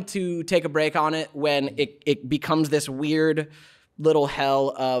know I need to take a break on it when it becomes this weird little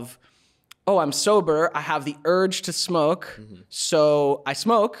hell of oh, I'm sober, I have the urge to smoke, so I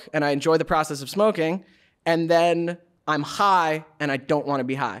smoke and I enjoy the process of smoking, and then I'm high and I don't want to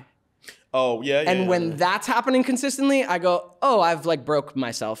be high. Oh, yeah. And when that's happening consistently, I go, oh, I've like broke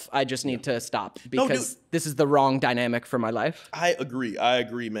myself. I just need to stop because this is the wrong dynamic for my life. I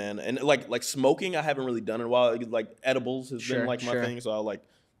agree, man. And like smoking, I haven't really done in a while. Like edibles has been like my thing. So I'll like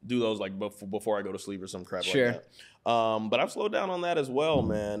do those like before I go to sleep or some crap like that. But I've slowed down on that as well,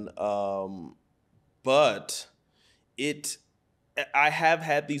 man. But I have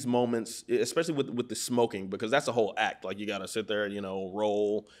had these moments, especially with the smoking, because that's a whole act. Like, you got to sit there,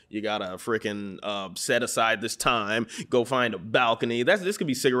 roll. You got to freaking set aside this time, go find a balcony. This could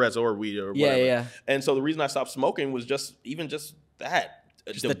be cigarettes or weed or whatever. Yeah. And so the reason I stopped smoking was just that.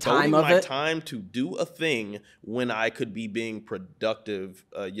 Just the time of it? Time to do a thing when I could be being productive,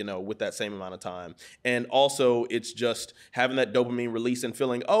 with that same amount of time. And also, it's just having that dopamine release and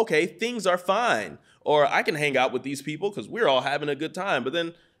feeling, okay, things are fine. Or I can hang out with these people because we're all having a good time. But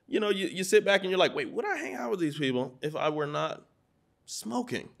then, you sit back and you're like, wait, would I hang out with these people if I were not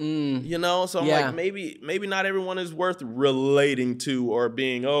smoking? So I'm like, maybe not everyone is worth relating to or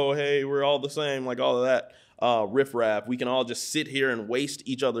being, oh, hey, we're all the same, like all of that. Riffraff, we can all just sit here and waste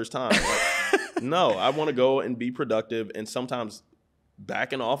each other's time. Like, no, I want to go and be productive, and sometimes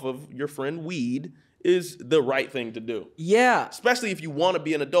backing off of your friend weed is the right thing to do. Yeah. Especially if you want to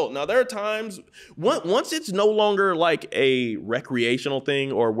be an adult. Now, there are times, once it's no longer like a recreational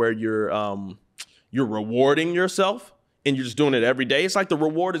thing or where you're rewarding yourself, and you're just doing it every day, it's like the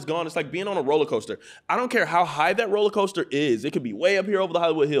reward is gone. It's like being on a roller coaster. I don't care how high that roller coaster is. It could be way up here over the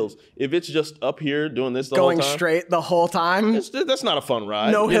Hollywood Hills. If it's just up here doing this the whole time. Going straight the whole time. That's not a fun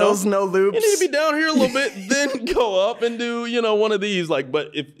ride. No hills, no loops. You need to be down here a little bit, then go up and do, one of these. Like, but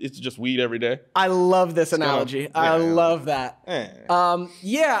if it's just weed every day. I love this analogy. I love that.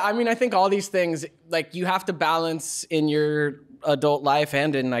 I think all these things, like, you have to balance in your adult life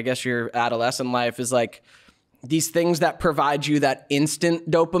and in, I guess, your adolescent life is like, these things that provide you that instant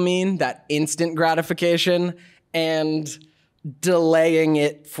dopamine, that instant gratification, and delaying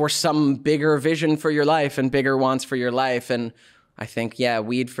it for some bigger vision for your life and bigger wants for your life. And I think,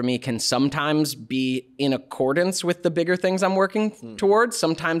 weed for me can sometimes be in accordance with the bigger things I'm working towards.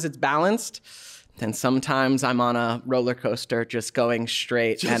 Sometimes it's balanced. And sometimes I'm on a roller coaster just going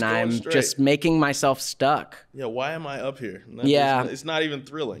straight just making myself stuck. Yeah, why am I up here? It's not even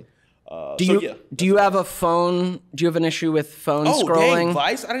thrilling. Do you have a phone? Do you have an issue with phone scrolling? Dang,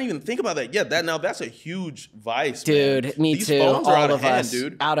 Vice? I didn't even think about that. Yeah, that's a huge vice, dude. Man. Me These too. Phones are all out of hand, us,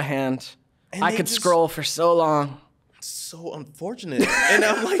 dude. Out of hand. And I could scroll for so long. So unfortunate. And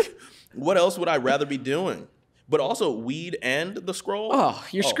I'm like, what else would I rather be doing? But also weed and the scroll. Oh,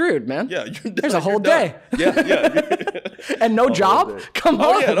 you're screwed, man. Yeah, there's a whole day. Yeah. And no job? Come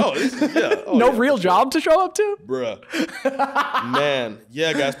on. No real job to show up to? Bruh. Man.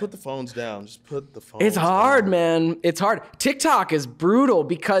 Yeah, guys, put the phones down. Just put the phones down. It's hard, man. It's hard. TikTok is brutal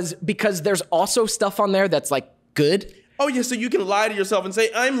because there's also stuff on there that's like good. Oh, yeah, so you can lie to yourself and say,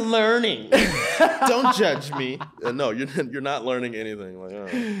 I'm learning. Don't judge me. No, you're not learning anything.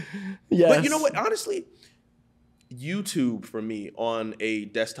 Like, Yes. But you know what? Honestly, YouTube for me on a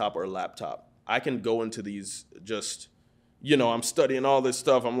desktop or laptop, I can go into these just, I'm studying all this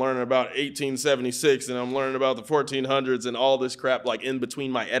stuff. I'm learning about 1876 and I'm learning about the 1400s and all this crap like in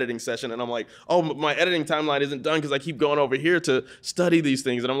between my editing session. And I'm like, oh, my editing timeline isn't done because I keep going over here to study these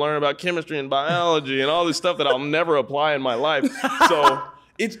things. And I'm learning about chemistry and biology and all this stuff that I'll never apply in my life. So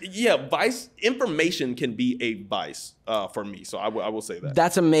vice information can be a vice for me. So I will say that.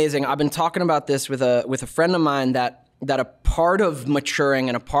 That's amazing. I've been talking about this with a friend of mine that a part of maturing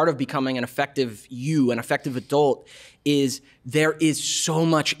and a part of becoming an effective adult is there is so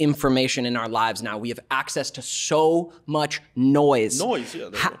much information in our lives now. We have access to so much noise.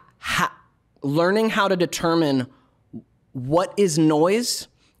 Learning how to determine what is noise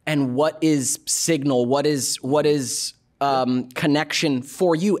and what is signal, what is connection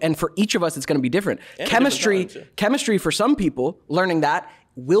for you, and for each of us it's going to be different. Chemistry for some people, learning that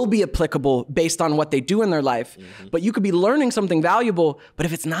will be applicable based on what they do in their life. But you could be learning something valuable, but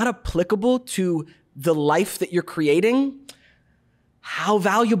if it's not applicable to the life that you're creating, how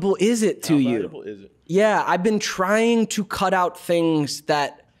valuable is it to you? How valuable is it? Yeah, I've been trying to cut out things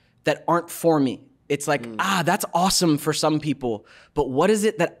that aren't for me. It's like, that's awesome for some people, but what is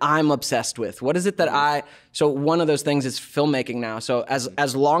it that I'm obsessed with? What is it that so one of those things is filmmaking now. So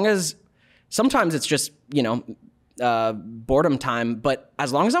as long as, sometimes it's just, boredom time, but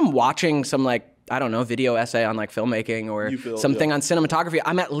as long as I'm watching some video essay on like filmmaking or something on cinematography,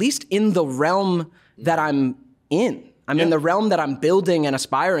 I'm at least in the realm that I'm in. I'm in the realm that I'm building and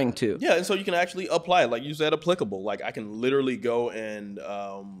aspiring to. Yeah, and so you can actually apply it, like you said, applicable. Like I can literally go and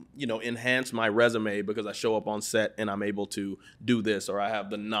enhance my resume because I show up on set and I'm able to do this, or I have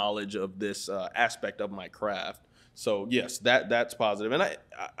the knowledge of this aspect of my craft. So yes, that's positive. And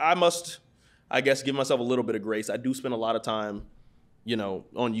I must, I guess, give myself a little bit of grace. I do spend a lot of time,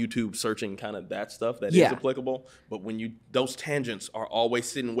 on YouTube searching kind of that stuff that is applicable. But when those tangents are always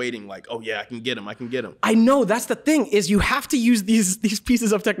sitting waiting, like, oh yeah, I can get them. I know, that's the thing, is you have to use these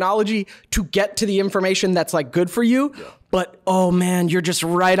pieces of technology to get to the information that's like good for you. Yeah. But oh man, you're just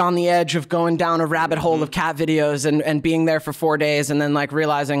right on the edge of going down a rabbit hole of cat videos and being there for 4 days and then like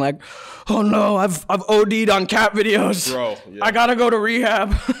realizing like, oh no, I've OD'd on cat videos. Bro, yeah. I gotta go to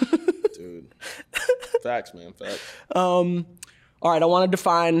rehab. Dude. Facts, man, facts. All right, I want to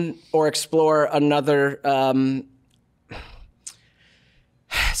define or explore another.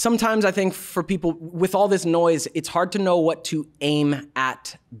 Sometimes I think for people with all this noise, it's hard to know what to aim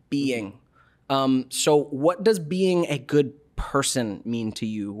at being. So what does being a good person mean to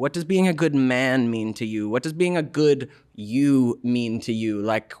you? What does being a good man mean to you? What does being a good you mean to you?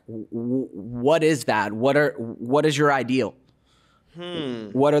 Like, what is that? What is your ideal?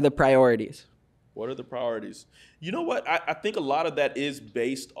 What are the priorities? What are the priorities? You know what? I think a lot of that is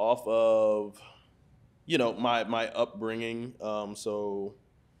based off of, my upbringing. So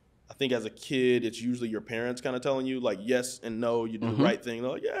I think as a kid, it's usually your parents kind of telling you like yes and no. You do the right thing,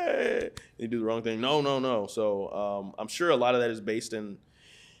 they're like, yeah. You do the wrong thing, no. So I'm sure a lot of that is based in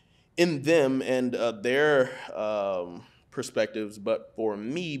them and their perspectives. But for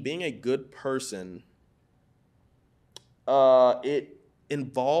me, being a good person, it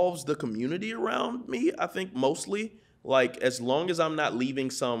involves the community around me, I think mostly. Like, as long as I'm not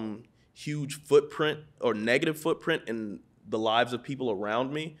leaving some huge footprint or negative footprint in the lives of people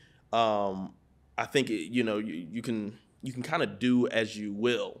around me, I think, you can kind of do as you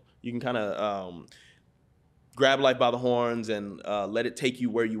will. You can kind of grab life by the horns and let it take you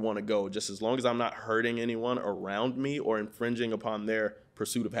where you want to go, just as long as I'm not hurting anyone around me or infringing upon their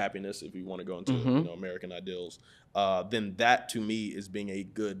pursuit of happiness, if you want to go into American ideals. Then that to me is being a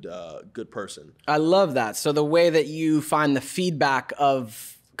good person. I love that. So the way that you find the feedback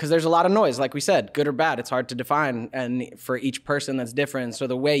of, because there's a lot of noise, like we said, good or bad, it's hard to define, and for each person that's different. So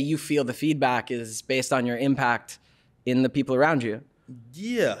the way you feel the feedback is based on your impact in the people around you.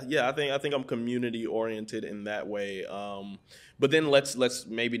 Yeah. I think I'm community oriented in that way. But then let's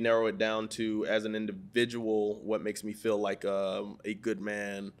maybe narrow it down to, as an individual, what makes me feel like a good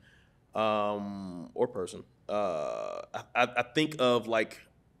man or person. I think of like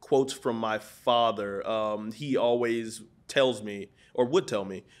quotes from my father. He always tells me, or would tell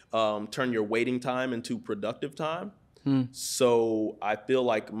me, turn your waiting time into productive time. So I feel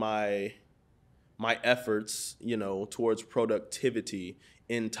like my efforts, towards productivity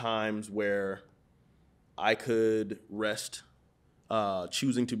in times where I could rest,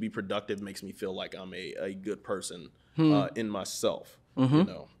 choosing to be productive makes me feel like I'm a good person in myself,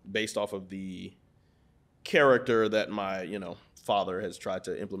 based off of the character that my, father has tried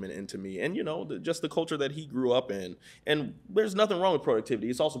to implement into me, and just the culture that he grew up in. And there's nothing wrong with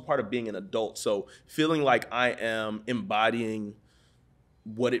productivity. It's also part of being an adult. So feeling like I am embodying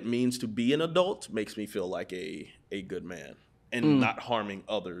what it means to be an adult makes me feel like a good man, and not harming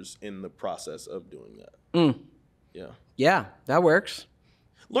others in the process of doing that. Yeah, that works.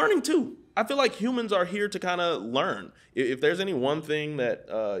 Learning too. I feel like humans are here to kind of learn. If there's any one thing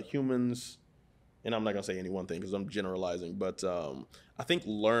that humans, and I'm not going to say any one thing because I'm generalizing, but I think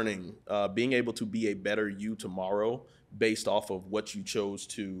learning, being able to be a better you tomorrow based off of what you chose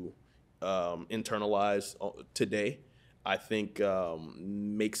to internalize today, I think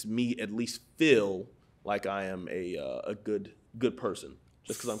makes me at least feel like I am a good person,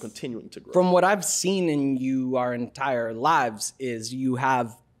 just because I'm continuing to grow. From what I've seen in you our entire lives is you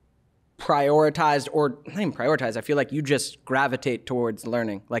have prioritized, or not even prioritized, I feel like you just gravitate towards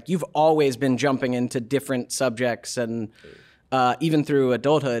learning. Like, you've always been jumping into different subjects, and even through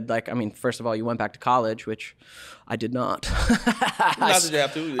adulthood. Like, I mean, first of all, you went back to college, which I did not. Not that you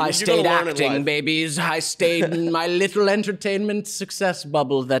have to. I stayed acting, babies. I stayed in my little entertainment success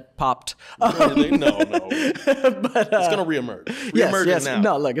bubble that popped. No. But, it's going to reemerge. Yes. Now.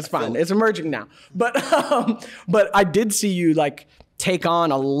 No, look, it's fine. It's emerging now. But I did see you, like, take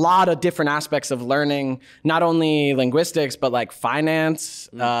on a lot of different aspects of learning, not only linguistics, but like finance.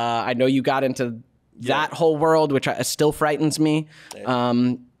 I know you got into that whole world, which still frightens me.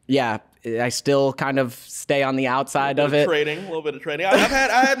 I still kind of stay on the outside of it. A little bit of trading.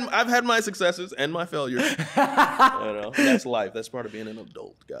 I've had my successes and my failures. That's life. That's part of being an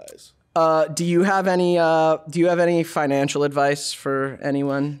adult, guys. Do you have any financial advice for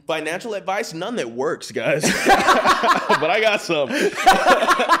anyone? Financial advice? None that works, guys. But I got some.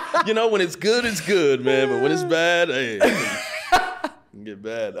 When it's good, man. But when it's bad, hey, it can get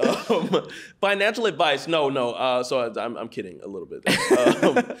bad. Financial advice? No. So I'm kidding a little bit.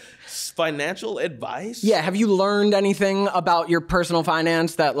 Financial advice? Yeah. Have you learned anything about your personal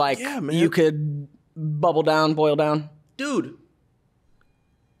finance that you could boil down? Dude.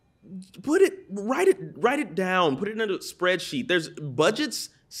 Write it down. Put it in a spreadsheet. Budgets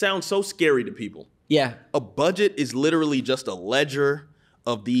sound so scary to people. Yeah. A budget is literally just a ledger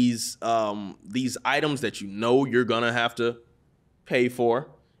of these items that you're gonna have to pay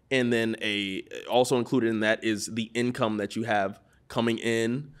for, and then also included in that is the income that you have coming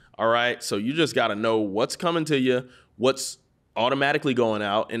in. All right, so you just gotta know what's coming to you, what's automatically going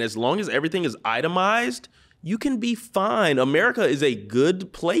out, and as long as everything is itemized, you can be fine. America is a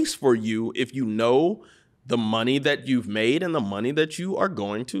good place for you if you know the money that you've made and the money that you are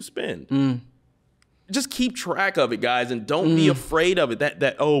going to spend. Just keep track of it, guys, and don't be afraid of it.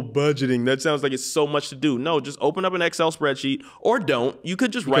 Budgeting, that sounds like it's so much to do. No, just open up an Excel spreadsheet, or don't. You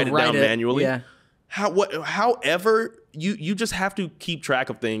could just write it down manually. Yeah. However, you just have to keep track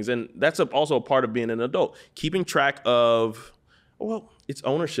of things, and that's also a part of being an adult. Keeping track of, it's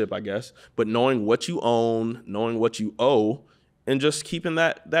ownership, I guess, but knowing what you own, knowing what you owe, and just keeping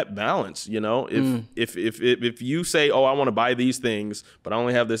that balance. If you say, I want to buy these things, but I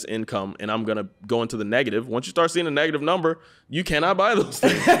only have this income and I'm gonna go into the negative. Once you start seeing a negative number, you cannot buy those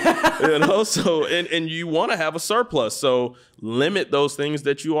things. So and you want to have a surplus. So limit those things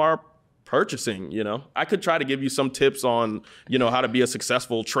that you are purchasing. I could try to give you some tips on how to be a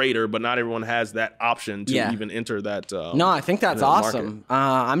successul trader, but not everyone has that option to even enter that. No, I think that's awesome.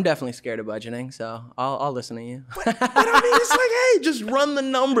 I'm definitely scared of budgeting, so I'll listen to you. But it's like, hey, just run the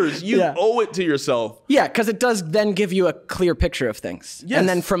numbers. You owe it to yourself. Yeah, because it does then give you a clear picture of things. Yes. And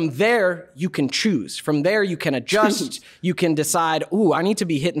then from there, you can choose. From there, you can adjust. You can decide, I need to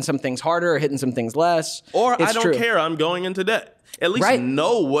be hitting some things harder or hitting some things less. Or I don't care, I'm going into debt. At least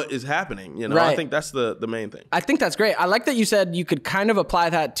know what is happening. I think that's the main thing. I think that's great. I like that you said you could kind of apply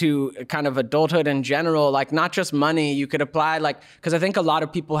that to kind of adulthood in general, like not just money. You could apply because I think a lot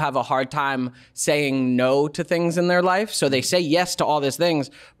of people have a hard time saying no to things in their life. So they say yes to all these things,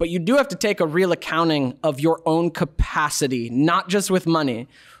 but you do have to take a real accounting of your own capacity, not just with money.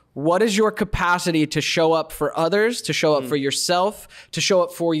 What is your capacity to show up for others, to show up for yourself, to show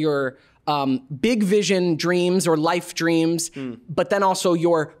up for your big vision dreams or life dreams, but then also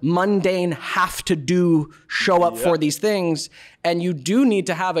your mundane have to do show up for these things. And you do need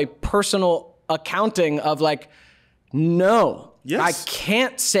to have a personal accounting of no, I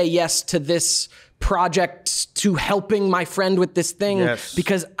can't say yes to this project, to helping my friend with this thing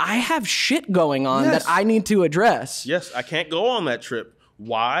because I have shit going on that I need to address. Yes, I can't go on that trip.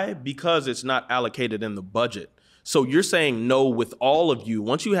 Why? Because it's not allocated in the budget. So you're saying no with all of you.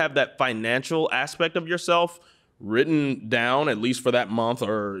 Once you have that financial aspect of yourself written down, at least for that month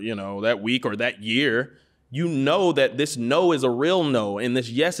or, that week or that year, that this no is a real no and this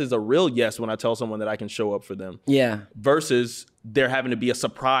yes is a real yes when I tell someone that I can show up for them. Yeah. Versus there having to be a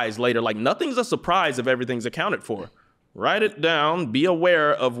surprise later. Nothing's a surprise if everything's accounted for. Write it down. Be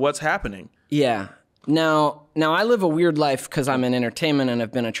aware of what's happening. Yeah. Now I live a weird life because I'm in entertainment and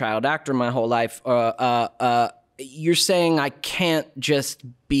I've been a child actor my whole life. You're saying I can't just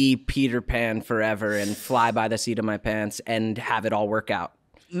be Peter Pan forever and fly by the seat of my pants and have it all work out.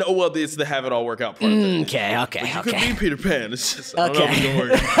 No, well, it's the have it all work out part of it. Okay. You could be Peter Pan. It's just, I don't know if it's gonna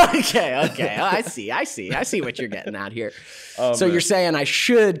work. Okay. I see what you're getting at here. So you're saying I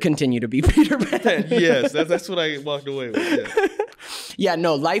should continue to be Peter Pan? Yes, that's what I walked away with. Yeah. Yeah,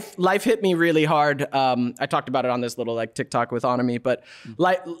 no, life hit me really hard. I talked about it on this little TikTok with Onomy, but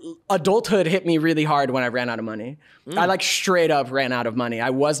adulthood hit me really hard when I ran out of money. I straight up ran out of money. I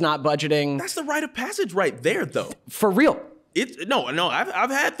was not budgeting. That's the rite of passage right there, though. For real. No,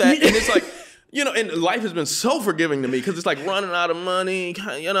 I've had that, and it's and life has been so forgiving to me because it's running out of money.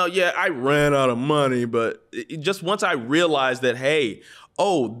 I ran out of money, but just once I realized that, hey,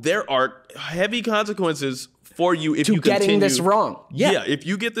 there are heavy consequences for you if you continue getting this wrong. Yeah, if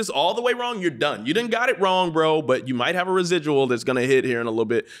you get this all the way wrong, you're done. You didn't got it wrong, bro, but you might have a residual that's gonna hit here in a little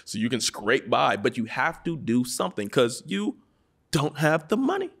bit, so you can scrape by. But you have to do something because you don't have the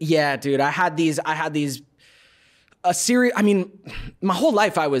money. Yeah, dude, I had these. My whole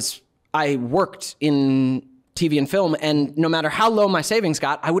life I worked in TV and film, and no matter how low my savings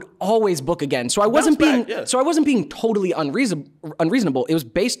got, I would always book again. So I wasn't being totally unreasonable. It was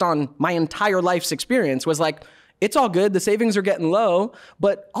based on my entire life's experience. Was it's all good. The savings are getting low,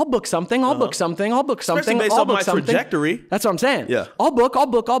 but I'll book something. I'll book something. I'll book something. Especially based I'll on book my something. trajectory. That's what I'm saying. Yeah. I'll book.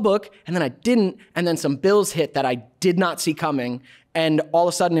 And then I didn't. And then some bills hit that I did not see coming. And all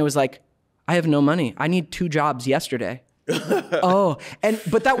of a sudden it was like, I have no money. I need 2 jobs yesterday.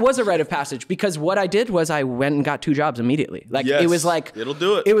 But that was a rite of passage, because what I did was I went and got 2 jobs immediately. Like Yes, it was like, it'll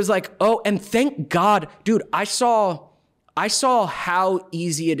do it. It was like, and thank God, dude, I saw how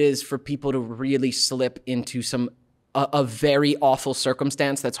easy it is for people to really slip into a very awful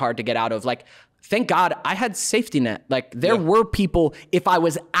circumstance that's hard to get out of. Like, thank God I had safety net. Like there were people, if I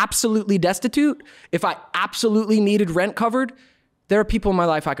was absolutely destitute, if I absolutely needed rent covered, there are people in my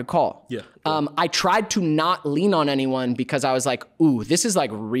life I could call. Yeah. I tried to not lean on anyone because I was like, ooh, this is like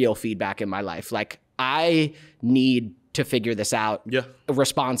real feedback in my life. Like I need to figure this out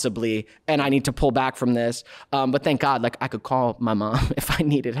responsibly, and I need to pull back from this. But thank God, like I could call my mom if I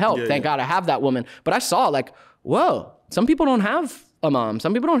needed help. Thank God I have that woman. But I saw like, whoa, some people don't have a mom.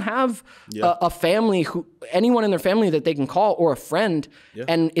 Some people don't have a family, anyone in their family that they can call, or a friend.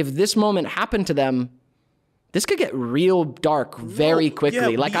 And if this moment happened to them, this could get real dark very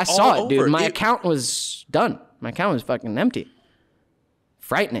quickly. Like I saw it, dude. My account was done. My account was fucking empty.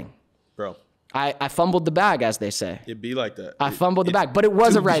 Frightening. Bro. I fumbled the bag, as they say. It'd be like that. I fumbled the bag, but it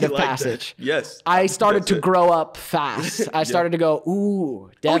was a rite of passage. Yes. I started to grow up fast. I started to go, ooh,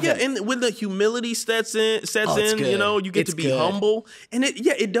 Devon. Oh yeah, and when the humility sets in, good. you know, you get to be humble, and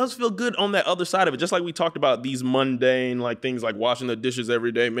it does feel good on that other side of it. Just like we talked about, these mundane like things like washing the dishes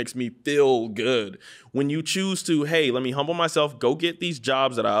every day makes me feel good. When you choose to, hey, let me humble myself, go get these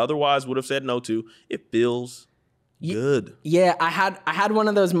jobs that I otherwise would have said no to, it feels good. Yeah, I had one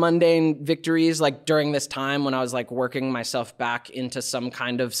of those mundane victories like during this time when I was like working myself back into some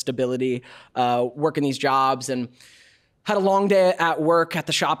kind of stability, working these jobs, and had a long day at work at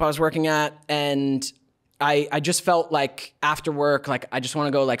the shop I was working at, and I just felt like after work, like I just want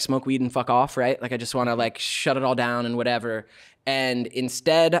to go like smoke weed and fuck off, right? Like I just want to like shut it all down and whatever. And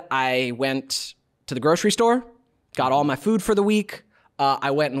instead I went to the grocery store, got all my food for the week. I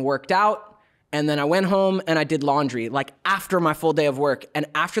went and worked out. And then I went home and I did laundry, like after my full day of work. And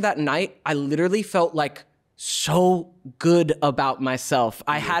after that night, I literally felt like so good about myself.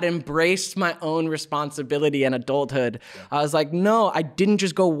 I had embraced my own responsibility and adulthood. I was like, no, I didn't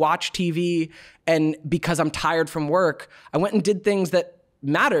just go watch TV and because I'm tired from work. I went and did things that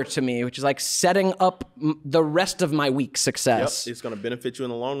matter to me, which is like setting up the rest of my week's success. Yep, it's going to benefit you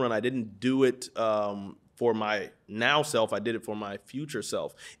in the long run. I didn't do it for my now self, I did it for my future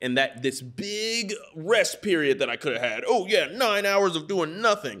self. And that this big rest period that I could have had, 9 hours of doing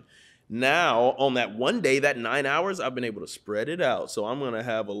nothing. Now, on that one day, that 9 hours, I've been able to spread it out. So I'm going to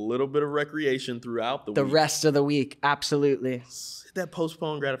have a little bit of recreation throughout the week. The rest of the week, absolutely. That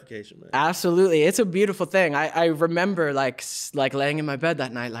postponed gratification, man. Absolutely. It's a beautiful thing. I remember like laying in my bed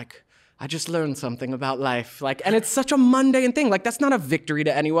that night, like, I just learned something about life. Like, and it's such a mundane thing. Like, that's not a victory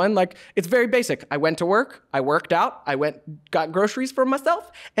to anyone. Like, it's very basic. I went to work, I worked out, got groceries for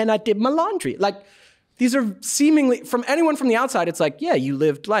myself, and I did my laundry. Like, these are seemingly, from anyone from the outside, it's like, yeah, you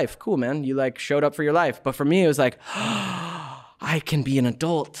lived life. Cool, man. You like showed up for your life. But for me, it was like, I can be an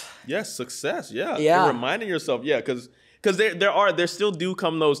adult. Yes, success. Yeah. Yeah. You're reminding yourself. Yeah. Because there still do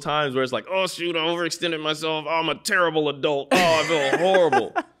come those times where it's like, oh, shoot, I overextended myself. Oh, I'm a terrible adult. Oh, I feel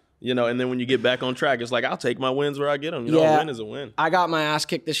horrible. You know, and then when you get back on track, it's like, I'll take my wins where I get them. You know, a win is a win. I got my ass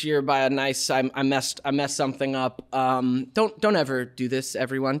kicked this year by a nice, I messed something up. Don't ever do this,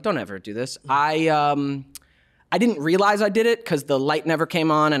 everyone. Don't ever do this. I didn't realize I did it because the light never came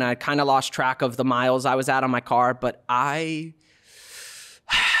on and I kind of lost track of the miles I was at on my car, but I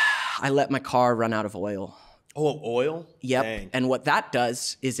let my car run out of oil. Oh, oil? Yep. Dang. And what that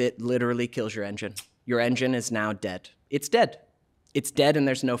does is it literally kills your engine. Your engine is now dead. It's dead. It's dead and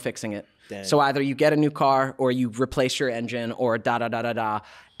there's no fixing it. Dang. So either you get a new car or you replace your engine or da-da-da-da-da.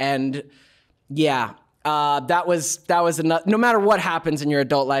 And yeah, that was enough. No matter what happens in your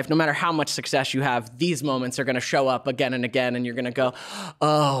adult life, no matter how much success you have, these moments are going to show up again and again and you're going to go,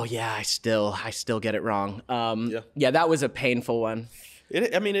 oh yeah, I still get it wrong. Yeah, that was a painful one.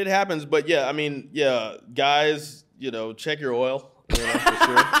 It happens, but guys, check your oil, for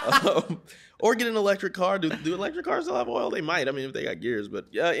sure. Or get an electric car. Do electric cars still have oil? They might. I mean, if they got gears, but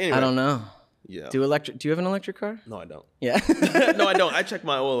yeah. Anyway, I don't know. Yeah. Do you have an electric car? No, I don't. Yeah. No, I don't. I check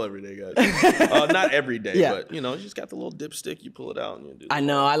my oil every day, guys. Not every day, but you just got the little dipstick. You pull it out and you do. I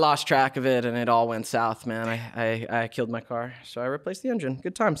know. I lost track of it and it all went south, man. I killed my car, so I replaced the engine.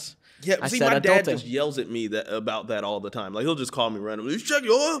 Good times. Yeah. See, my dad just yells at me about that all the time. Like he'll just call me randomly. You check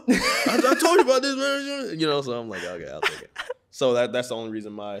your oil. I told you about this, man. So I'm like, okay, I'll take it. So that's the only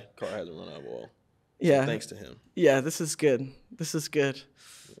reason my car hasn't run out of oil. Yeah. So thanks to him. Yeah, this is good. This is good.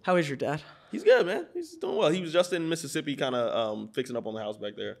 How is your dad? He's good, man. He's doing well. He was just in Mississippi kind of fixing up on the house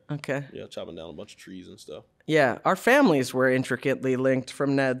back there. Okay. Yeah, chopping down a bunch of trees and stuff. Yeah, our families were intricately linked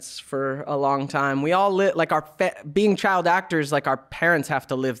from Ned's for a long time. We all live, like being child actors, like our parents have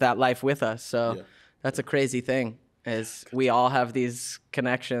to live that life with us. So that's a crazy thing, is we all have these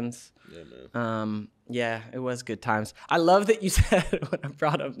connections. Yeah, man. Yeah, it was good times. I love that you said, when I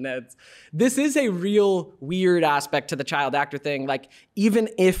brought up Ned's, this is a real weird aspect to the child actor thing. Like, even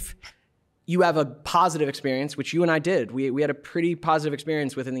if you have a positive experience, which you and I did, we had a pretty positive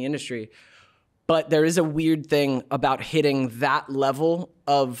experience within the industry, but there is a weird thing about hitting that level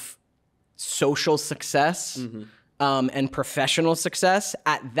of social success and professional success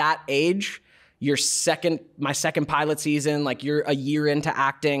at that age. My second pilot season, like you're a year into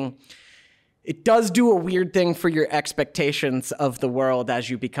acting. It does do a weird thing for your expectations of the world as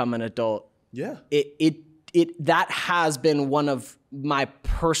you become an adult. Yeah. That has been one of my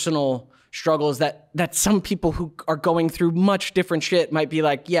personal struggles that some people who are going through much different shit might be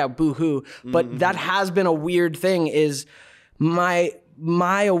like, yeah, boo-hoo. But that has been a weird thing, is my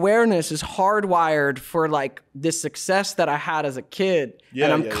awareness is hardwired for like this success that I had as a kid.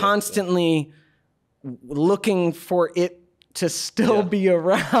 And I'm constantly looking for it to still be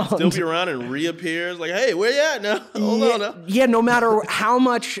around. Still be around and reappears. Like, hey, where you at now? Hold on now. Yeah, no matter how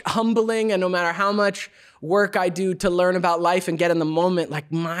much humbling and no matter how much work I do to learn about life and get in the moment,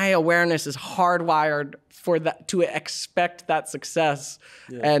 like my awareness is hardwired for that, to expect that success.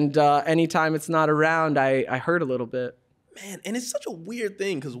 And anytime it's not around, I hurt a little bit. Man, and it's such a weird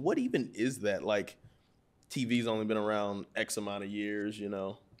thing, because what even is that? Like, TV's only been around X amount of years, you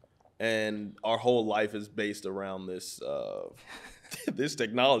know? And our whole life is based around this this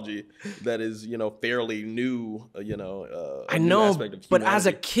technology that is, you know, fairly new. I know, but as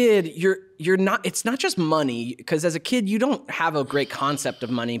a kid, you're not. It's not just money, because as a kid, you don't have a great concept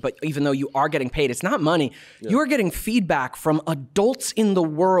of money. But even though you are getting paid, it's not money. You are getting feedback from adults in the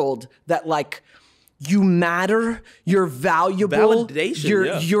world that like, you matter, you're valuable,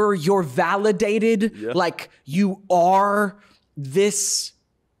 validation. You're validated, like you are this.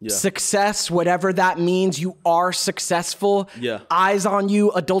 Success, whatever that means, you are successful. Eyes on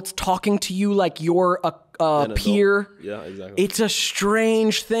you, adults talking to you like you're a peer. Yeah, exactly. It's a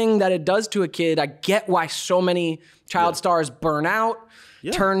strange thing that it does to a kid. I get why so many child stars burn out,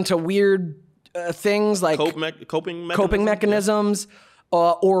 turn to weird things like coping mechanisms,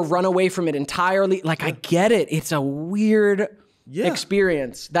 or run away from it entirely. Like, I get it. It's a weird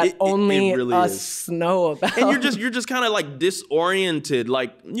experience that only really us know about. And you're just kind of like disoriented,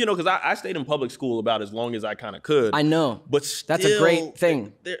 like, you know, because I stayed in public school about as long as I kind of could. I know, but still, that's a great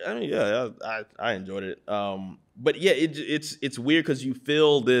thing. I mean, I enjoyed it. But yeah, it's weird because you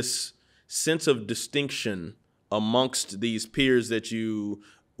feel this sense of distinction amongst these peers that you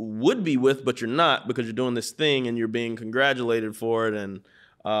would be with, but you're not, because you're doing this thing and you're being congratulated for it, and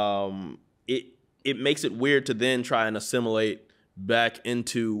it makes it weird to then try and assimilate back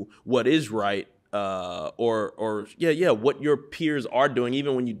into what is right, or what your peers are doing.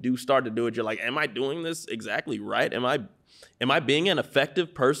 Even when you do start to do it, you're like, am I doing this exactly right? Am I being an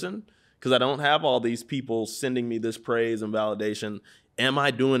effective person? Because I don't have all these people sending me this praise and validation. Am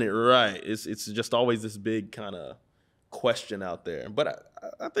I doing it right? It's just always this big kind of question out there. But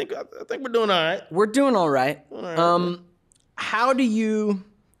I think we're doing all right. We're doing all right. How do you?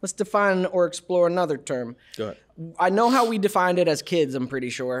 Let's define or explore another term. Go ahead. I know how we defined it as kids, I'm pretty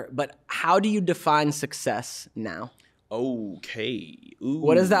sure, but how do you define success now? Okay. Ooh.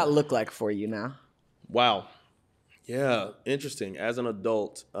 What does that look like for you now? Wow. Yeah, interesting. As an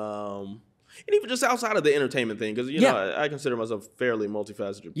adult, and even just outside of the entertainment thing, because, you know, I consider myself a fairly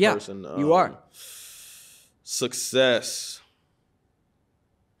multifaceted person. You are. Success.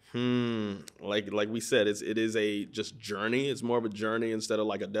 Like we said, it is a just journey. It's more of a journey instead of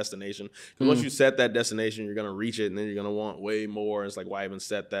like a destination. Because once you set that destination, you're gonna reach it, and then you're gonna want way more. It's like, why even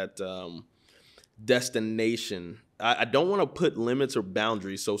set that destination? I don't want to put limits or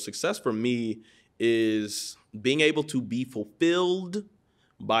boundaries. So success for me is being able to be fulfilled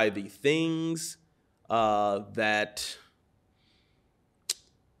by the things that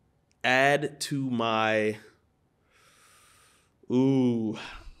add to my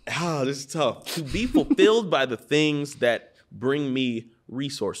this is tough. To be fulfilled by the things that bring me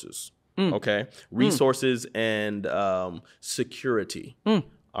resources, okay? Resources and security,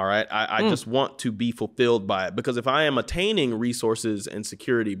 all right? I just want to be fulfilled by it, because if I am attaining resources and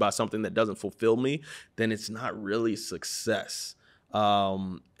security by something that doesn't fulfill me, then it's not really success.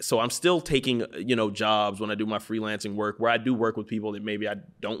 So I'm still taking, jobs when I do my freelancing work where I do work with people that maybe I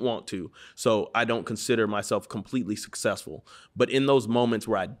don't want to. So I don't consider myself completely successful. But in those moments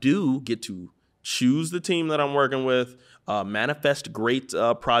where I do get to choose the team that I'm working with, manifest great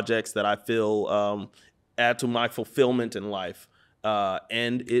projects that I feel add to my fulfillment in life,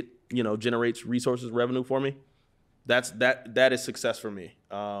 and it generates resources, revenue for me, that is success for me.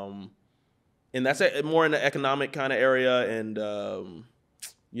 And that's more in the economic kind of area and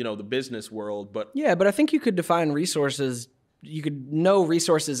the business world. But yeah, but I think you could define resources. You could know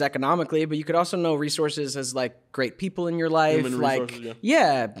resources economically, but you could also know resources as like great people in your life, human like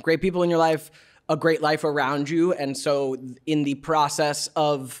resources, great people in your life, a great life around you. And so in the process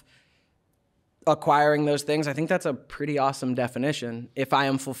of acquiring those things, I think that's a pretty awesome definition. If I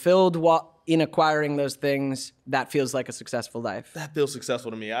am fulfilled in acquiring those things, that feels like a successful life. That feels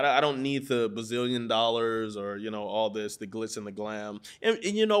successful to me. I don't need the bazillion dollars or, all this, the glitz and the glam. And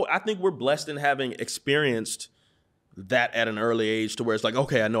I think we're blessed in having experienced that at an early age to where it's like,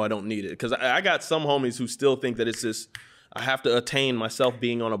 okay, I know I don't need it. Because I got some homies who still think that it's this, I have to attain myself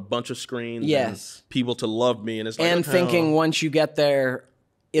being on a bunch of screens and people to love me. And it's like, and thinking once you get there,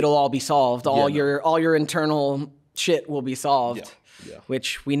 it'll all be solved. All your internal shit will be solved,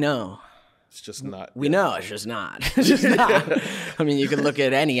 which we know. It's just not. We know it's just not. It's just not. I mean, you can look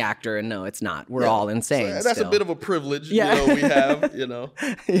at any actor and know it's not. We're all insane. So that's still. A bit of a privilege, we have, Go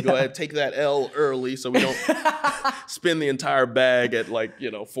ahead, take that L early so we don't spend the entire bag at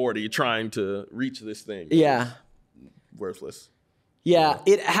 40 trying to reach this thing. Yeah. Worthless. Yeah,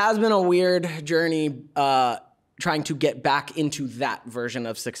 it has been a weird journey trying to get back into that version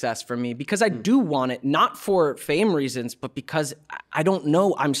of success for me, because I do want it, not for fame reasons, but because I don't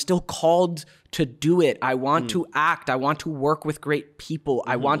know, I'm still called to do it. I want to act. I want to work with great people.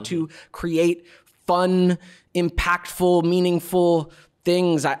 I want to create fun, impactful, meaningful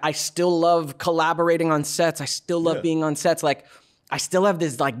things. I still love collaborating on sets. I still love being on sets. Like, I still have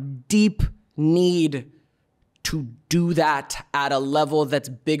this deep need to do that at a level that's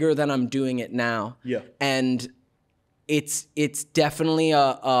bigger than I'm doing it now. Yeah. And it's definitely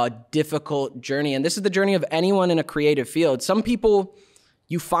a difficult journey. And this is the journey of anyone in a creative field. Some people,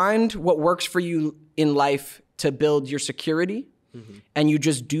 you find what works for you in life to build your security, and you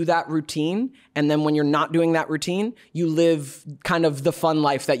just do that routine. And then when you're not doing that routine, you live kind of the fun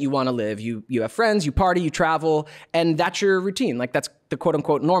life that you want to live. You have friends, you party, you travel, and that's your routine. Like, that's the quote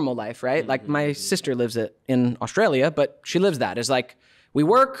unquote normal life, right? Like, my sister lives it in Australia, but she lives that. It's like, we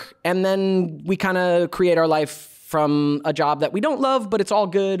work and then we kind of create our life from a job that we don't love, but it's all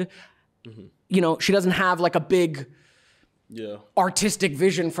good. She doesn't have like a big artistic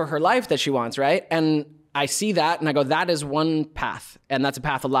vision for her life that she wants, right? And I see that and I go, that is one path. And that's a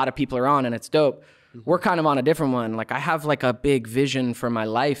path a lot of people are on, and it's dope. We're kind of on a different one. Like, I have like a big vision for my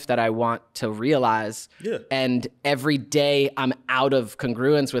life that I want to realize. Yeah. And every day I'm out of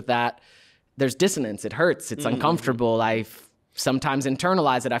congruence with that. There's dissonance. It hurts. It's uncomfortable. I sometimes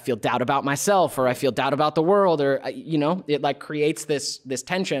internalize it. I feel doubt about myself, or I feel doubt about the world, or, it like creates this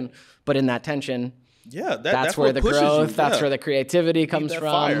tension. But in that tension, that's where the growth, that's where the creativity comes from.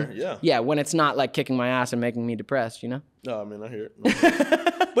 Fire. Yeah, when it's not like kicking my ass and making me depressed, No, I mean, I hear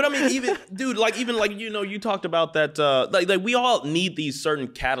it. But I mean, even, dude, you talked about that, like we all need these certain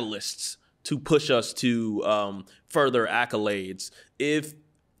catalysts to push us to further accolades.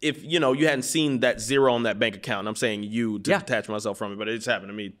 If you hadn't seen that zero on that bank account, and I'm saying you to detach myself from it, but it's happened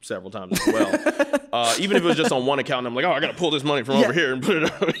to me several times as well. Even if it was just on one account, and I'm like, oh, I got to pull this money from over here and put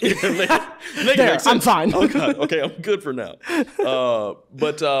it over here. Make it make sense. I'm fine. Oh, God. Okay, I'm good for now.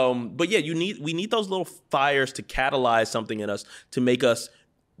 But yeah, we need those little fires to catalyze something in us to make us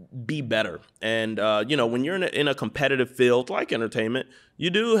be better. And when you're in a competitive field like entertainment,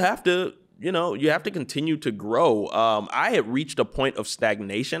 you do have to. You have to continue to grow. I had reached a point of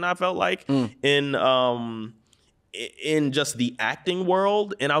stagnation, I felt like, in just the acting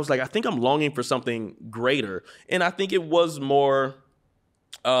world. And I was like, I think I'm longing for something greater. And I think it was more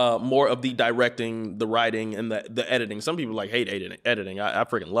of the directing, the writing, and the editing. Some people hate editing. I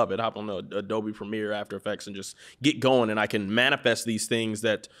freaking love it. Hop on Adobe Premiere, After Effects, and just get going. And I can manifest these things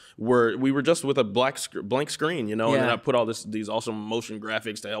that we were just with a blank screen, And then I put all these awesome motion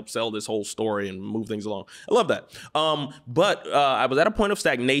graphics to help sell this whole story and move things along. I love that. But I was at a point of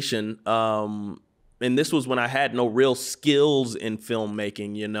stagnation. And this was when I had no real skills in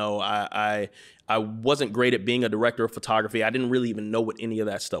filmmaking. I wasn't great at being a director of photography. I didn't really even know what any of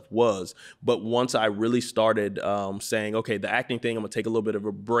that stuff was. But once I really started saying, okay, the acting thing, I'm gonna take a little bit of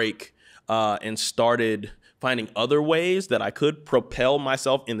a break, and started finding other ways that I could propel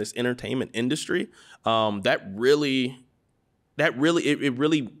myself in this entertainment industry, that really that really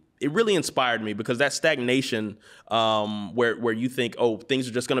it really inspired me, because that stagnation, where you think, oh, things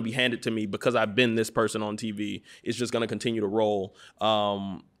are just going to be handed to me because I've been this person on TV, is just going to continue to roll.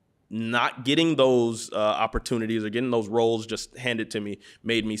 Not getting those opportunities or getting those roles just handed to me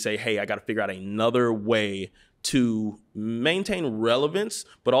made me say, hey, I got to figure out another way to maintain relevance,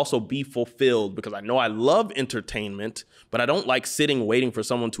 but also be fulfilled, because I know I love entertainment, but I don't like sitting waiting for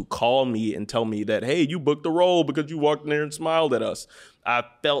someone to call me and tell me that, hey, you booked the role because you walked in there and smiled at us. I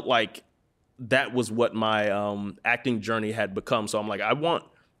felt like that was what my acting journey had become. So I'm like, I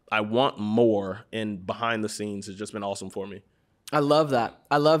want more, and behind the scenes has just been awesome for me. I love that.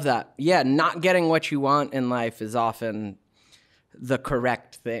 I love that. Yeah, not getting what you want in life is often the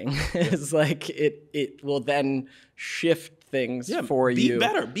correct thing. It's like it will then shift things for you.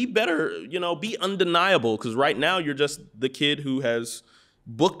 Be better, you know, be undeniable, because right now you're just the kid who has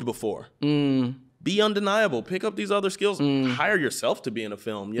booked before. Be undeniable. Pick up these other skills. Hire yourself to be in a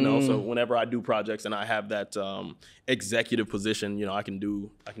film, you know. So whenever I do projects and I have that executive position, you know, I can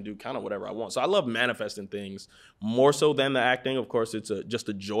do kind of whatever I want. So I love manifesting things more so than the acting. Of course, it's just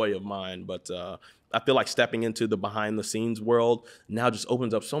a joy of mine, but I feel like stepping into the behind the scenes world now just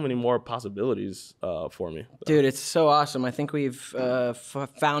opens up so many more possibilities for me. So. Dude, it's so awesome. I think we've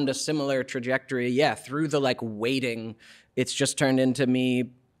found a similar trajectory. Yeah, through the like waiting, it's just turned into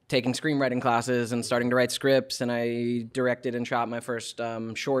me taking screenwriting classes and starting to write scripts, and I directed and shot my first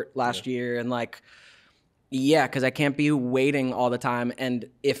short last year, and like, yeah, because I can't be waiting all the time. And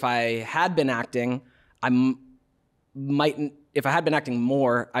if I had been acting, if I had been acting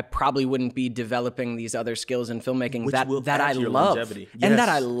more, I probably wouldn't be developing these other skills in filmmaking that I love. Yes. And that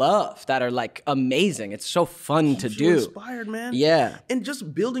I love, that are like amazing. It's so fun to do. Inspired, man. Yeah. And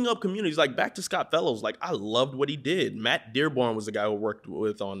just building up communities. Like back to Scott Fellows, like I loved what he did. Matt Dearborn was the guy who worked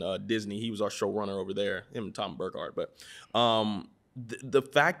with on Disney. He was our showrunner over there, him and Tom Burkhardt. But the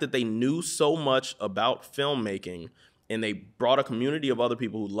fact that they knew so much about filmmaking, and they brought a community of other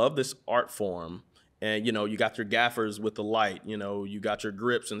people who love this art form. And, you know, you got your gaffers with the light, you know, you got your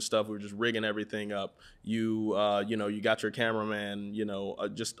grips and stuff who are just rigging everything up. You know, you got your cameraman, you know,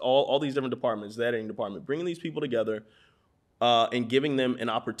 just all these different departments, the editing department, bringing these people together and giving them an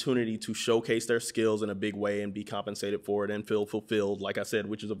opportunity to showcase their skills in a big way and be compensated for it and feel fulfilled, like I said,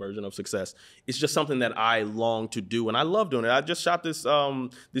 which is a version of success. It's just something that I long to do, and I love doing it. I just shot this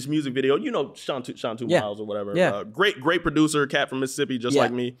this music video. You know, Sean Two Miles or whatever. Yeah. Great producer, cat from Mississippi, just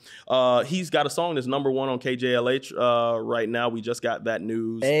like me. He's got a song that's #1 on KJLH right now. We just got that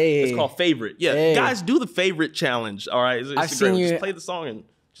news. Hey. It's called Favorite. Yeah, hey. Guys, do the favorite challenge. All right, I've seen you. Just play the song and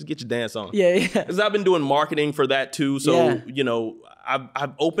just get your dance on. Yeah. Because I've been doing marketing for that too. So, you know,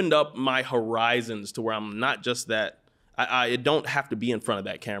 I've opened up my horizons to where I'm not just that. I don't have to be in front of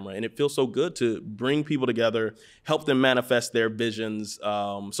that camera. And it feels so good to bring people together, help them manifest their visions.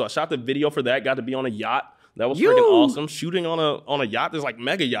 So I shot the video for that, got to be on a yacht. That was freaking awesome. Shooting on a yacht, there's like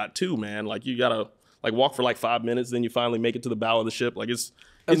mega yacht too, man. Like you got to like walk for like 5 minutes, then you finally make it to the bow of the ship. Like it's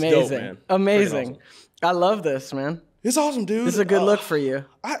amazing. Dope, man. Amazing. Awesome. I love this, man. It's awesome, dude. This is a good look for you.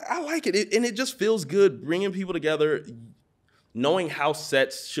 I like it. And it just feels good bringing people together, knowing how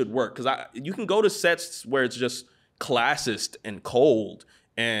sets should work. Because you can go to sets where it's just classist and cold,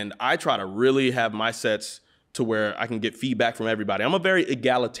 and I try to really have my sets to where I can get feedback from everybody. I'm a very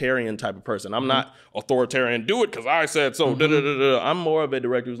egalitarian type of person. I'm not authoritarian, do it because I said so. I'm more of a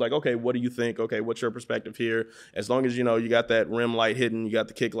director who's like, okay, what do you think? Okay, what's your perspective here? As long as, you know, you got that rim light hidden, you got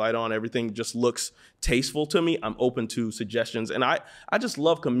the kick light on, everything just looks tasteful to me, I'm open to suggestions. And I just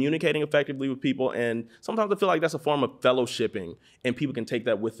love communicating effectively with people. And sometimes I feel like that's a form of fellowshipping, and people can take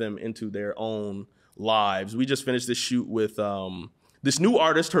that with them into their own lives. We just finished this shoot with this new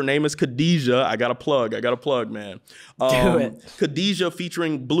artist. Her name is Khadijah. I got a plug, man. Do it. Khadijah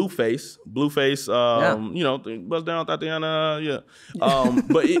featuring Blueface. You know, buzz down Tatiana, yeah.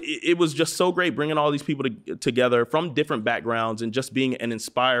 But it was just so great bringing all these people together from different backgrounds and just being an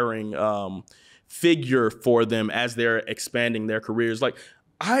inspiring figure for them as they're expanding their careers. Like,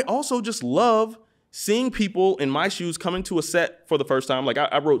 I also just love seeing people in my shoes coming to a set for the first time. Like,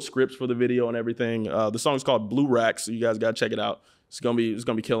 I wrote scripts for the video and everything. The song's called Blue Racks, so you guys gotta check it out. It's gonna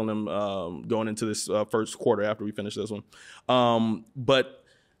be killing them going into this first quarter after we finish this one. But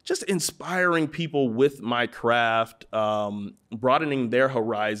just inspiring people with my craft, broadening their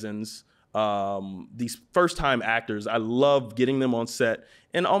horizons. These first-time actors, I love getting them on set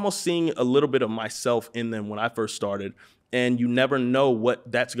and almost seeing a little bit of myself in them when I first started. And you never know what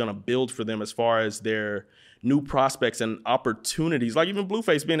that's gonna build for them as far as their new prospects and opportunities. Like even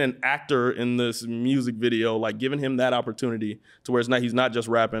Blueface being an actor in this music video, like giving him that opportunity to where he's not just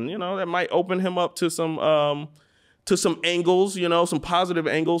rapping, you know, that might open him up to some to some angles, some positive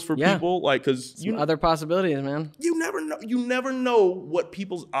angles for people, like, because other possibilities, man. You never know what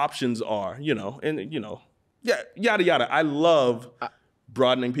people's options are, and yada yada. I love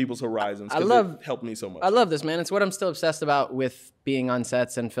broadening people's horizons. It helped me so much. I love this, man. It's what I'm still obsessed about with being on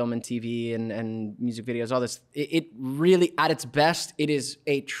sets and film and TV and music videos, all this. It really, at its best, it is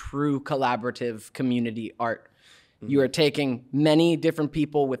a true collaborative community art. Mm-hmm. You are taking many different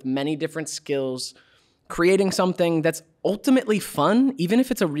people with many different skills, creating something that's ultimately fun, even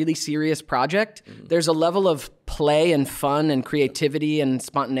if it's a really serious project. Mm-hmm. There's a level of play and fun and creativity and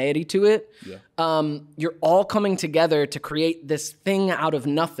spontaneity to it. Yeah. You're all coming together to create this thing out of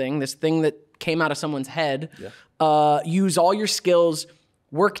nothing, this thing that came out of someone's head. Yeah. Use all your skills,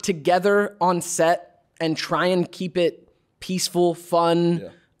 work together on set, and try and keep it peaceful,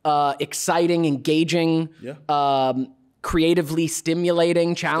 fun, exciting, engaging, creatively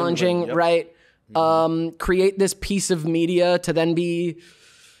stimulating, challenging, right? Create this piece of media to then be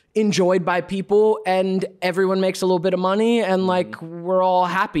enjoyed by people, and everyone makes a little bit of money, and like we're all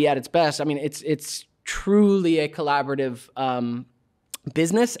happy at its best. I mean, it's truly a collaborative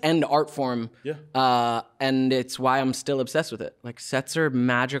business and art form. Yeah. And it's why I'm still obsessed with it. Like, sets are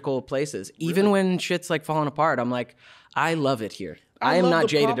magical places. Really? Even when shit's like falling apart, I'm like, I love it here. I am not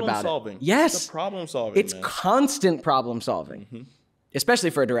jaded about it. Yes. The problem solving. It's constant problem solving, especially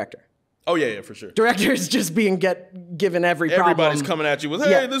for a director. Oh, yeah, for sure. Directors just being given every problem. Everybody's coming at you with,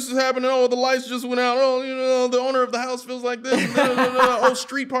 hey, this is happening. Oh, the lights just went out. Oh, the owner of the house feels like this. Oh,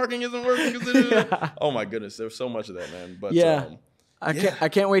 street parking isn't working. Oh, my goodness. There's so much of that, man. But I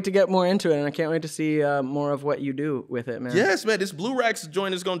can't wait to get more into it, and I can't wait to see more of what you do with it, man. Yes, man. This Blue Racks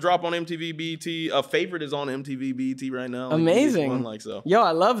joint is going to drop on MTV BET. A Favorite is on MTV BET right now. Amazing. Yo,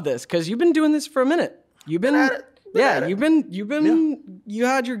 I love this, because you've been doing this for a minute. You've been... you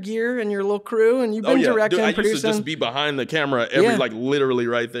had your gear and your little crew, and you've been directing and producing. I used to just be behind the camera, like literally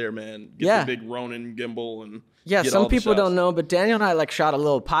right there, man. Get the big Ronin gimbal and some people don't know, but Daniel and I like shot a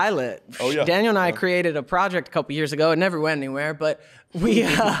little pilot. Oh yeah, Daniel and I created a project a couple years ago. It never went anywhere, but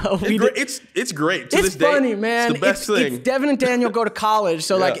it's great. To it's this funny, day, man. It's the best thing. It's Devon and Daniel go to college,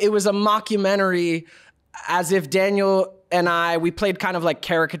 so like it was a mockumentary, as if Daniel and we played kind of like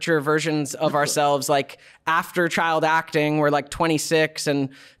caricature versions of ourselves, like after child acting. We're like 26 and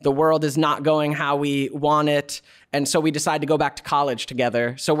the world is not going how we want it. And so we decide to go back to college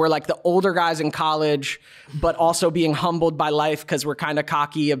together. So we're like the older guys in college, but also being humbled by life because we're kind of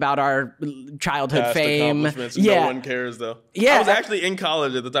cocky about our childhood fame. No one cares, though. Yeah, I was actually in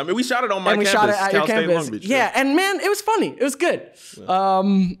college at the time. We shot it on my campus. We shot it at your campus. Long Beach, and man, it was funny. It was good. Yeah.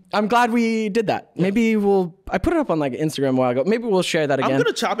 I'm glad we did that. Yeah. Maybe I put it up on like Instagram a while ago. Maybe we'll share that again. I'm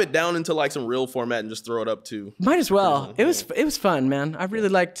gonna chop it down into like some real format and just throw it up too. Might as well. It was fun, man. I really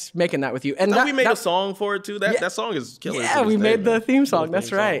liked making that with you. And we made a song for it too. That song is killer. Yeah, we made the theme song.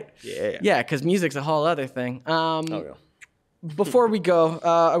 That's right. Yeah, because music's a whole other thing. Before we go,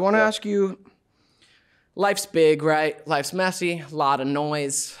 I want to ask you, life's big, right? Life's messy, a lot of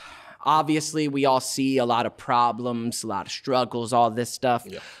noise. Obviously, we all see a lot of problems, a lot of struggles, all this stuff.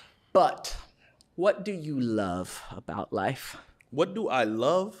 Yeah. But what do you love about life? What do I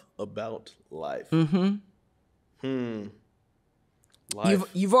love about life? Life.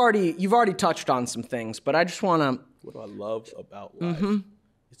 You've already touched on some things, but I just want to... What do I love about life?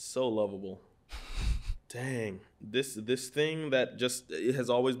 It's so lovable. Dang. This thing that it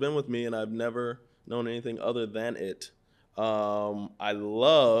has always been with me, and I've never known anything other than it. I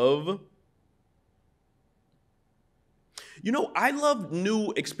love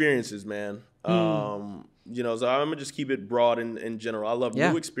new experiences, man. So I'm gonna just keep it broad in general. I love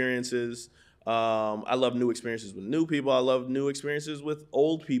new experiences. I love new experiences with new people. I love new experiences with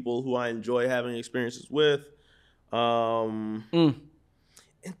old people who I enjoy having experiences with. And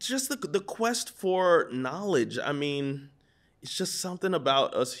just the quest for knowledge. I mean, it's just something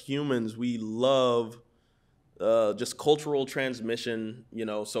about us humans. We love just cultural transmission,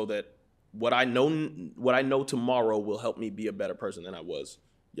 so that what I know tomorrow will help me be a better person than I was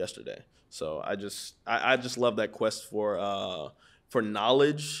yesterday. So I just love that quest for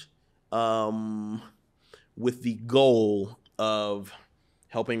knowledge, with the goal of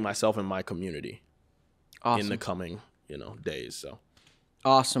helping myself and my community in the coming, days. So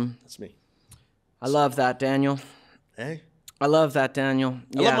awesome. That's me. I love that, Daniel. Hey. I love that, Daniel.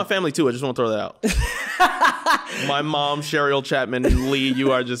 I love my family too. I just want to throw that out. My mom, Cheryl Chapman, and Lee,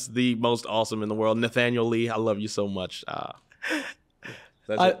 you are just the most awesome in the world. Nathaniel Lee, I love you so much. I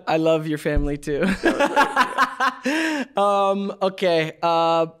love your family too. Okay.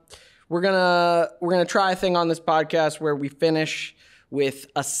 We're gonna try a thing on this podcast where we finish with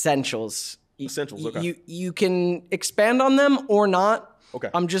essentials. Essentials, okay. You can expand on them or not. Okay.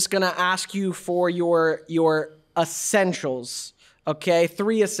 I'm just going to ask you for your essentials. Okay,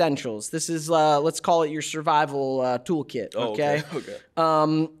 3 essentials. This is, let's call it your survival toolkit, okay? Okay.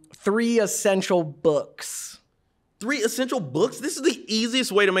 3 essential books. 3 essential books? This is the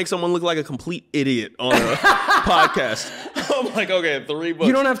easiest way to make someone look like a complete idiot on a podcast. I'm like, okay, 3 books.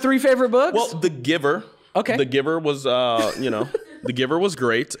 You don't have 3 favorite books? Well, The Giver. Okay. The Giver was, The Giver was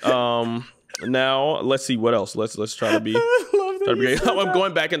great. Now, let's see what else. Let's try to be. I'm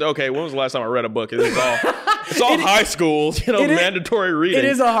going back into, okay, when was the last time I read a book? It's all high school, mandatory reading. It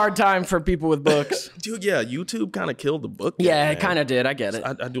is a hard time for people with books. Dude, yeah, YouTube kind of killed the book. Yeah, it kind of did. I get it.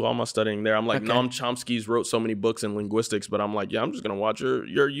 I do all my studying there. I'm like, Noam Chomsky's wrote so many books in linguistics, but I'm like, yeah, I'm just going to watch your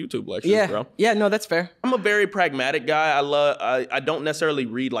YouTube lectures, bro. Yeah, no, that's fair. I'm a very pragmatic guy. I don't necessarily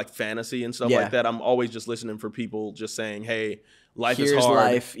read like fantasy and stuff like that. I'm always just listening for people just saying, hey, life is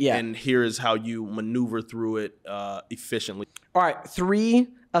hard, and here is how you maneuver through it efficiently. All right, 3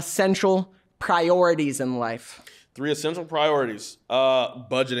 essential priorities in life. 3 essential priorities.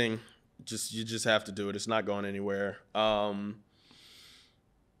 Budgeting. You just have to do it. It's not going anywhere.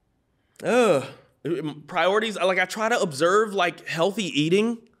 Priorities. I try to observe like healthy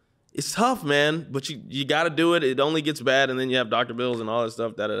eating. It's tough, man, but you got to do it. It only gets bad, and then you have doctor bills and all that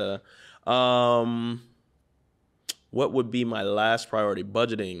stuff. What would be my last priority?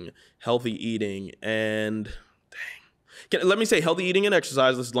 Budgeting, healthy eating, and let me say healthy eating and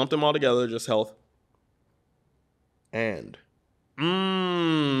exercise. Let's lump them all together, just health. And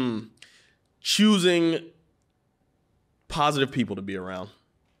choosing positive people to be around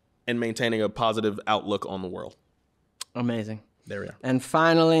and maintaining a positive outlook on the world. Amazing. There we are. And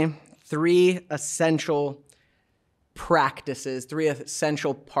finally, 3 essential practices, 3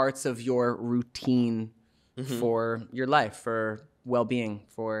 essential parts of your routine for your life, for well-being,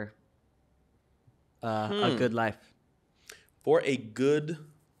 for a good life. For a good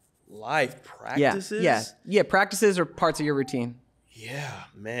life, practices? Yeah, practices or parts of your routine. Yeah,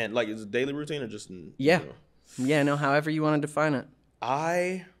 man. Like, is it a daily routine or just... However you want to define it.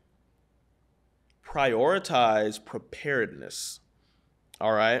 I prioritize preparedness.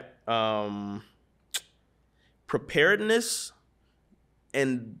 All right? Preparedness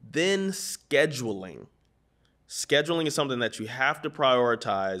and then scheduling. Scheduling is something that you have to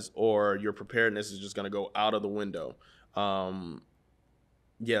prioritize or your preparedness is just going to go out of the window.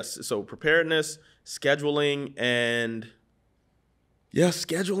 Yes, so preparedness, scheduling, and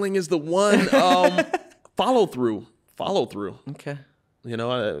scheduling is the one. Follow through. Okay.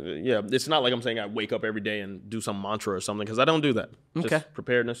 It's not like I'm saying I wake up every day and do some mantra or something because I don't do that. Okay. Just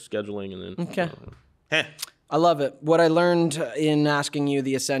preparedness, scheduling, and then. Okay. I love it. What I learned in asking you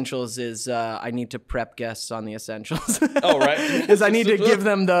the essentials is I need to prep guests on the essentials. Oh, right. Is I need to give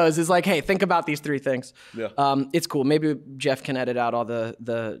them those. It's like, hey, think about these 3 things. Yeah. It's cool. Maybe Jeff can edit out all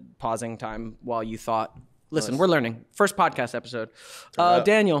the pausing time while you thought. Listen, We're learning. First podcast episode.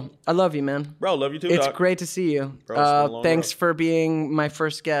 Daniel, I love you, man. Bro, love you too, It's Doc. great to see you. Bro, thanks for being my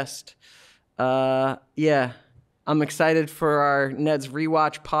first guest. I'm excited for our Ned's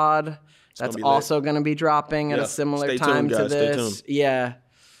Rewatch pod. That's also going to be dropping at a similar time to this. Stay tuned. Yeah.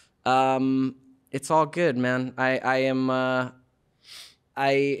 It's all good, man. I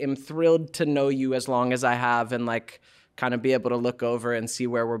am thrilled to know you as long as I have and kind of be able to look over and see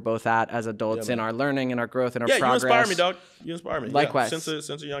where we're both at as adults in our learning and our growth and our progress. You inspire me, dog. You inspire me. Likewise. Yeah,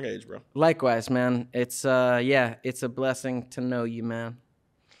 since a young age, bro. Likewise, man. It's it's a blessing to know you, man.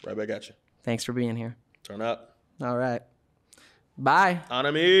 Right back at you. Thanks for being here. Turn up. All right. Bye.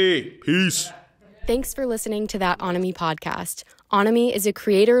 Onomy. Peace. Thanks for listening to that Onomy podcast. Onomy is a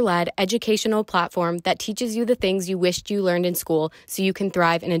creator-led educational platform that teaches you the things you wished you learned in school so you can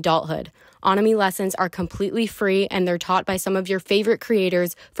thrive in adulthood. Onomy lessons are completely free and they're taught by some of your favorite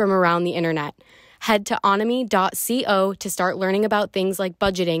creators from around the internet. Head to onomy.co to start learning about things like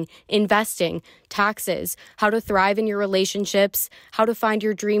budgeting, investing, taxes, how to thrive in your relationships, how to find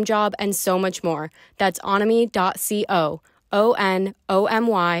your dream job, and so much more. That's onomy.co.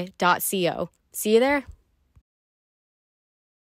 onomy.co. See you there.